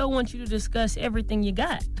think a show wants you to discuss everything you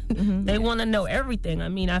got. They want to know everything. I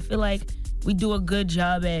mean, I feel like we do a good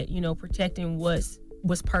job at, protecting what's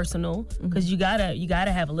personal, because you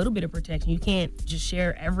gotta have a little bit of protection. You can't just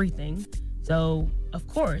share everything. So of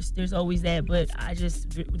course there's always that, but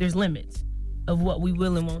there's limits of what we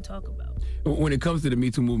will and won't talk about. When it comes to the Me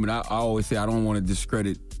Too movement, I always say I don't want to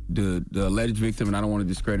discredit the alleged victim, and I don't want to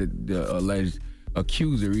discredit the alleged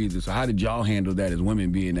accuser either. So how did y'all handle that as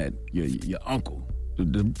women, being that your uncle,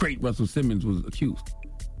 the great Russell Simmons, was accused?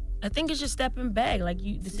 I think it's just stepping back. Like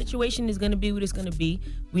the situation is going to be what it's going to be.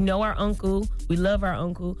 We know our uncle. We love our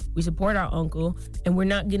uncle. We support our uncle, and we're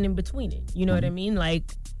not getting in between it. You know what I mean? Like,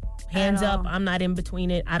 hands up, I'm not in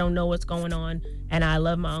between it. I don't know what's going on, and I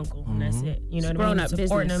love my uncle, and that's it. You know what I mean?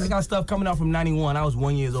 Supporting him. I got stuff coming out from 91. I was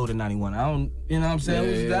 1 year old in 91. I don't, you know what I'm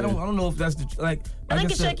saying? I don't know if that's like. I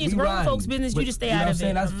think it's Shecky's grown folks' business. You just stay out of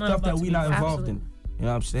it. That's stuff that we not involved in. You know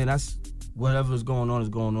what I'm saying? That's whatever's going on is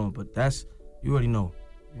going on. But that's, you already know.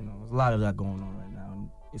 There's a lot of that going on right now. And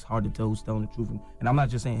it's hard to tell who's telling the truth. And I'm not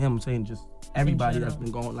just saying him, I'm saying just everybody that's been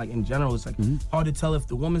going, like in general, it's like hard to tell if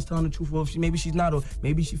the woman's telling the truth or if maybe she's not, or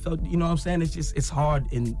maybe she felt, you know what I'm saying? It's hard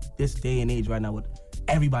in this day and age right now with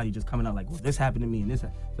everybody just coming out like, well, this happened to me and this. So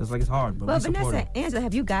it's like, it's hard, but we support Vanessa, Angela,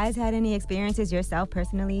 have you guys had any experiences yourself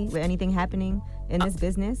personally with anything happening in this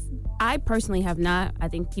business? I personally have not. I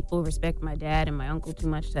think people respect my dad and my uncle too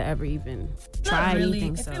much to ever even try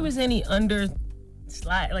anything. If it was any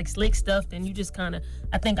slick stuff, then you just kind of,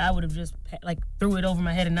 I think I would have just threw it over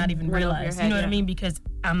my head and not even realized. You know what I mean? Because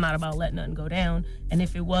I'm not about letting nothing go down. And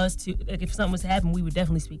if it was if something was to happen, we would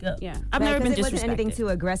definitely speak up. Yeah, I've never been disrespected. It wasn't anything too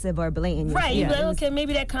aggressive or blatant. Right? You'd be like, okay,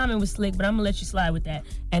 maybe that comment was slick, but I'm gonna let you slide with that,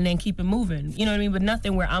 and then keep it moving. You know what I mean? But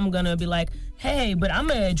nothing where I'm gonna be like, hey, but I'm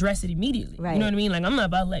gonna address it immediately. Right. You know what I mean? Like, I'm not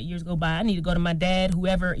about to let years go by. I need to go to my dad,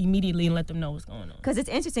 whoever, immediately and let them know what's going on. Because it's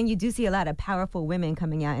interesting. You do see a lot of powerful women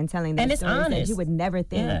coming out and telling their stories honest. That you would never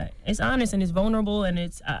think. Yeah, it's honest and it's vulnerable, and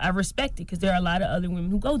I respect it, because there are a lot of other women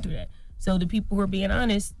who go through that. So the people who are being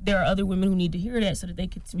honest, there are other women who need to hear that so that they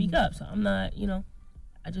could speak up. So I'm not,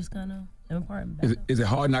 I just kind of am a part of it. Is it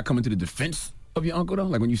hard not coming to the defense of your uncle though?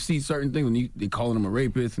 Like when you see certain things, when they calling him a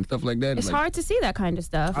rapist and stuff like that. It's hard to see that kind of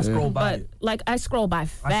stuff. I scroll by. But like I scroll by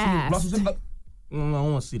fast. I don't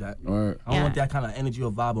want to see that. Right. I don't want that kind of energy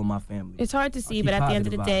or vibe on my family. It's hard to see, but at the end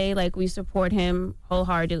of the day, like, we support him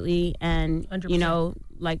wholeheartedly, and 100%.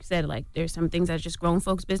 Like I said, like, there's some things that's just grown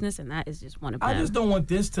folks' business, and that is just one of them. I just don't want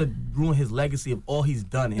this to ruin his legacy of all he's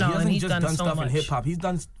done. And he hasn't just done stuff in hip hop. He's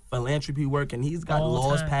done philanthropy work, and he's got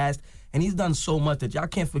laws passed, and he's done so much that y'all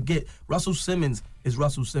can't forget. Russell Simmons is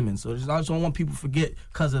Russell Simmons. So I just don't want people to forget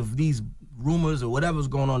because of these rumors or whatever's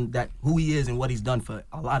going on, that who he is and what he's done for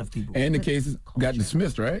a lot of people. And the case got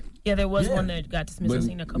dismissed, right? Yeah, there was one that got dismissed. I've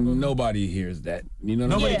seen a couple. Nobody hears that. You know,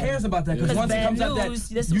 nobody cares about that, because once it comes out that you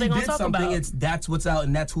did something, that's what's out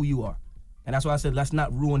and that's who you are. And that's why I said let's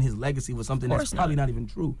not ruin his legacy with something that's probably not even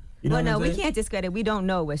true. You know what I'm saying? We can't discredit. We don't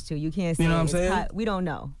know what's true. You can't say. You know what I'm saying? We don't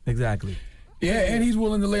know. Exactly. Yeah, and he's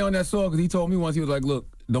willing to lay on that sword, because he told me once, he was like, look,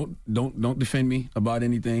 don't defend me about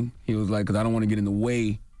anything. He was like, because I don't want to get in the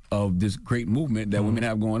way of this great movement that women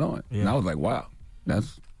have going on. Yeah. And I was like, wow,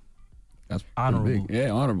 that's honorable. Big. Yeah,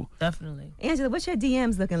 honorable. Definitely. Angela, what's your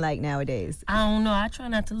DMs looking like nowadays? I don't know. I try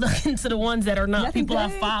not to look into the ones that are not people I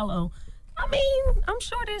follow. I mean, I'm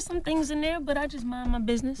sure there's some things in there, but I just mind my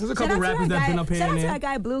business. There's a couple rappers that been up here and there. Shout out to that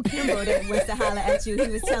guy, Blue Kimbo, that went to holler at you.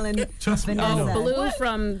 He was telling Vanessa. Blue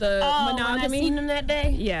from the Monogamy. I seen him that day?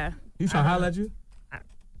 Yeah. He trying to holler at you?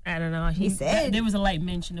 I don't know. He said there was a light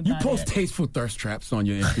mention about it. You post tasteful thirst traps on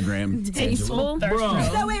your Instagram. Tasteful thirst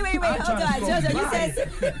traps. No, wait. Hold on.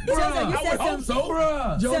 JoJo, you said some. So,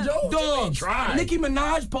 bruh. JoJo, dog. Nicki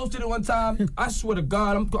Minaj posted it one time. I swear to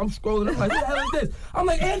God, I'm scrolling. I'm like, what the hell is this? I'm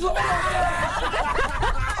like, Angela.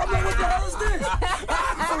 I'm like, what the hell is this?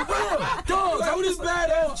 For real. Dog, I was this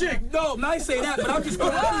badass chick. No, I ain't say that, but I'm just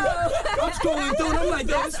scrolling through, and I'm like,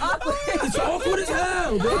 yo, it's awkward as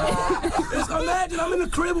hell, bro. Imagine I'm in the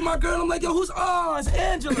crib with my girl, and I'm like, yo, it's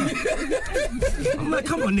Angela. I'm like,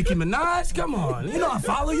 come on, Nicki Minaj, come on. You know I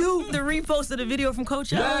follow you. The repost of the video from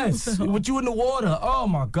Coach Yes, with you in the water. Oh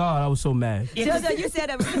my God, I was so mad. Jojo, you said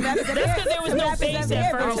that was That's because there was no face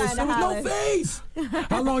at first. There was no face.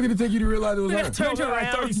 How long did it take you to realize it was her? Turned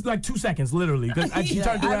around. Like 2 seconds, literally. She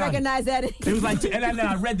turned around. I recognize that. It was like, and then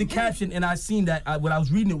I read the caption, and I seen that when I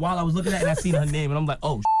was reading it while I was looking at it, and I seen her name, and I'm like,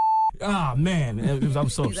 oh, man, I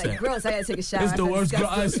was so He's upset. like, gross, I gotta take a shower. It's the worst.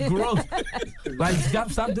 It's gross. Like,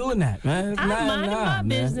 stop doing that, man. I'm minding my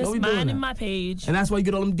business, Don't be doing minding that. my page. And that's why you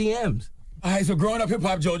get all them DMs. All right, so Growing Up Hip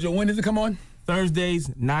Hop, JoJo, when does it come on? Thursdays,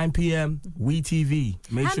 9 p.m., WeTV.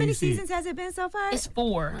 Make How sure many you see seasons it. has it been so far? It's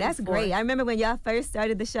 4. That's great. I remember when y'all first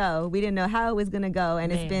started the show, we didn't know how it was going to go,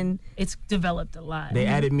 and it's developed a lot. They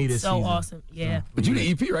added me this so season. Awesome. Yeah. But you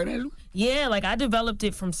the EP, right, Andrew? Yeah, like I developed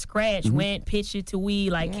it from scratch, went, pitched it to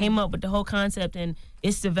came up with the whole concept, and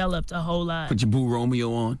it's developed a whole lot. Put your boo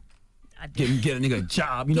Romeo on. Get a nigga a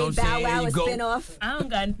job, you know what I'm saying? Bow Wow There you a go. spinoff. I don't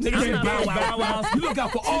got Niggas Bow Wow. You look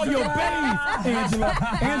out for all your babies,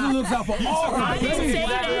 Angela. Angela looks out for all her I didn't babies. say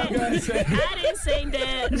that. I didn't say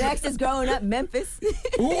that. Next is Growing Up Memphis.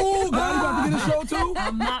 Ooh, God, you about to get a show too?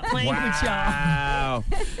 I'm not playing with y'all. Wow.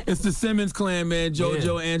 It's the Simmons clan, man.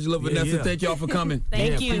 JoJo, Angela, Vanessa, yeah. thank y'all for coming.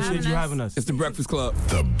 Thank you. Appreciate you having us. It's the Breakfast Club.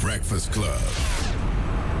 The Breakfast Club.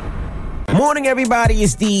 Morning, everybody.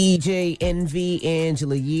 It's DJ NV,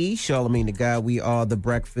 Angela Yee, Charlamagne the Guy. We are the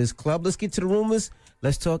Breakfast Club. Let's get to the rumors.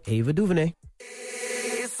 Let's talk Ava DuVernay.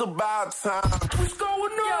 It's about time. What's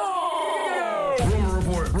going on?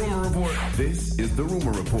 Rumor report. This is the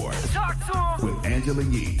Rumor Report with Angela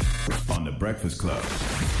Yee on the Breakfast Club.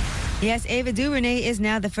 Yes, Ava DuVernay is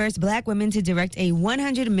now the first black woman to direct a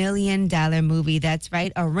 $100 million movie. That's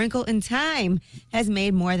right. A Wrinkle in Time has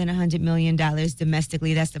made more than $100 million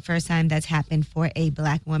domestically. That's the first time that's happened for a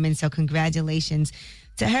black woman. So congratulations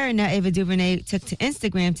to her. Now, Ava DuVernay took to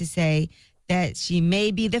Instagram to say that she may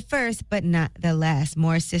be the first, but not the last.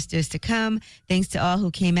 More sisters to come. Thanks to all who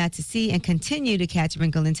came out to see and continue to catch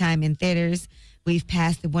Wrinkle in Time in theaters. We've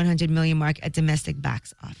passed the 100 million mark at domestic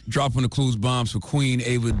box office. Dropping the clues bombs for Queen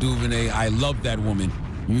Ava DuVernay. I love that woman.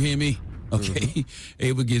 You hear me? Okay.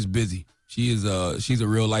 Ava gets busy. She's a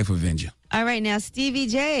real life Avenger. All right, now Stevie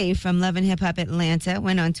J from Love and Hip Hop Atlanta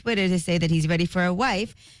went on Twitter to say that he's ready for a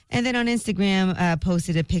wife, and then on Instagram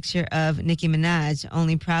posted a picture of Nicki Minaj.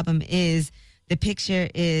 Only problem is the picture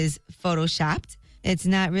is photoshopped. It's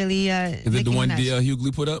not really Is Nicki it the one Minaj.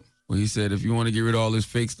 Hughley put up? Where he said, if you want to get rid of all this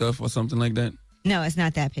fake stuff or something like that? No, it's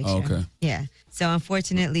not that picture. Oh, okay. Yeah. So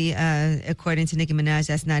unfortunately, according to Nicki Minaj,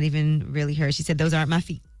 that's not even really her. She said, those aren't my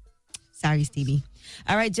feet. Sorry, Stevie.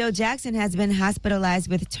 All right, Joe Jackson has been hospitalized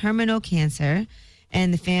with terminal cancer,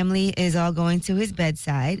 and the family is all going to his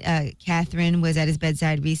bedside. Catherine was at his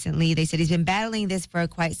bedside recently. They said he's been battling this for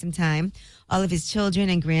quite some time. All of his children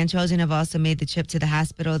and grandchildren have also made the trip to the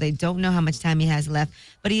hospital. They don't know how much time he has left,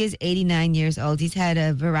 but he is 89 years old. He's had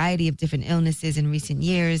a variety of different illnesses in recent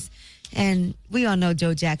years. And we all know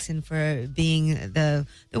Joe Jackson for being the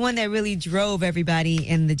one that really drove everybody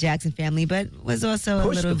in the Jackson family, but was also a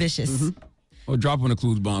little vicious. Well, dropping the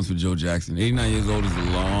clues bombs for Joe Jackson. 89 years old is a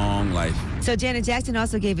long life. So Janet Jackson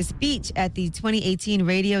also gave a speech at the 2018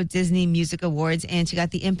 Radio Disney Music Awards, and she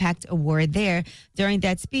got the Impact Award there. During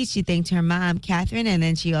that speech, she thanked her mom, Catherine, and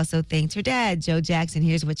then she also thanked her dad, Joe Jackson.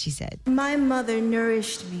 Here's what she said. My mother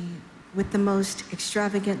nourished me with the most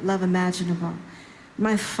extravagant love imaginable.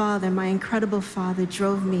 My father, my incredible father,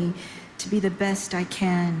 drove me to be the best I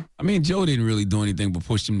can. I mean, Joe didn't really do anything but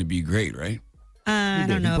push him to be great, right? I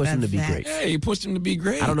don't know He pushed about him to be that. great. Yeah, he pushed him to be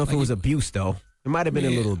great. I don't know if it was abuse, though. It might have been a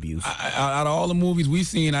little abuse. Out of all the movies we've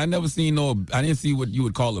seen, I didn't see what you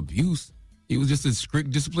would call abuse. He was just a strict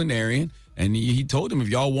disciplinarian, and he told them, if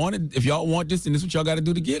y'all want this, and this is what y'all got to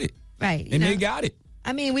do to get it. Right. And they got it.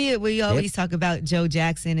 I mean, we always talk about Joe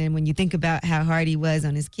Jackson, and when you think about how hard he was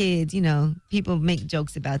on his kids, people make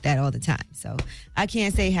jokes about that all the time. So I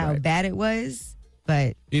can't say how bad it was,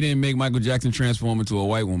 but He didn't make Michael Jackson transform into a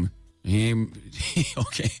white woman. He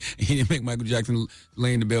didn't make Michael Jackson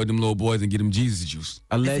lay in the bed with them little boys and get them Jesus juice.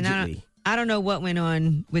 listen, I don't know what went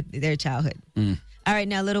on with their childhood. All right,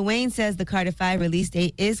 now Lil Wayne says the Carter 5 release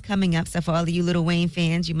date is coming up. So for all of you Lil Wayne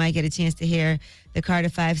fans, you might get a chance to hear the Carter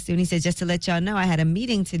 5 student. He said, just to let y'all know, I had a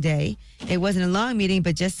meeting today. It wasn't a long meeting,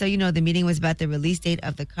 but just so you know, the meeting was about the release date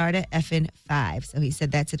of the Carter effing 5. So he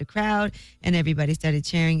said that to the crowd, and everybody started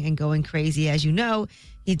cheering and going crazy. As you know,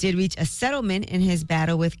 he did reach a settlement in his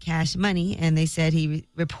battle with Cash Money, and they said he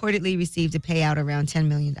reportedly received a payout around $10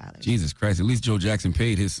 million. Jesus Christ. At least Joe Jackson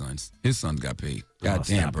paid his sons. His sons got paid. God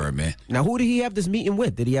damn, Birdman. Now, who did he have this meeting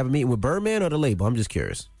with? Did he have a meeting with Birdman or the label? I'm just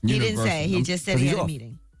curious. He didn't say. He just said he had a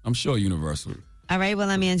meeting. I'm sure Universal. All right, well,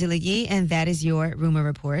 I'm Angela Yee, and that is your Rumor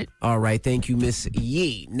Report. All right, thank you, Miss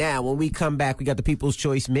Yee. Now, when we come back, we got the People's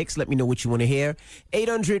Choice Mix. Let me know what you want to hear.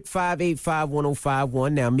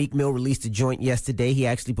 800-585-1051. Now, Meek Mill released a joint yesterday. He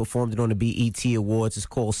actually performed it on the BET Awards. It's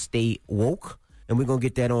called Stay Woke, and we're going to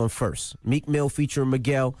get that on first. Meek Mill featuring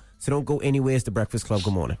Miguel, so don't go anywhere. It's The Breakfast Club.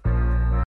 Good morning.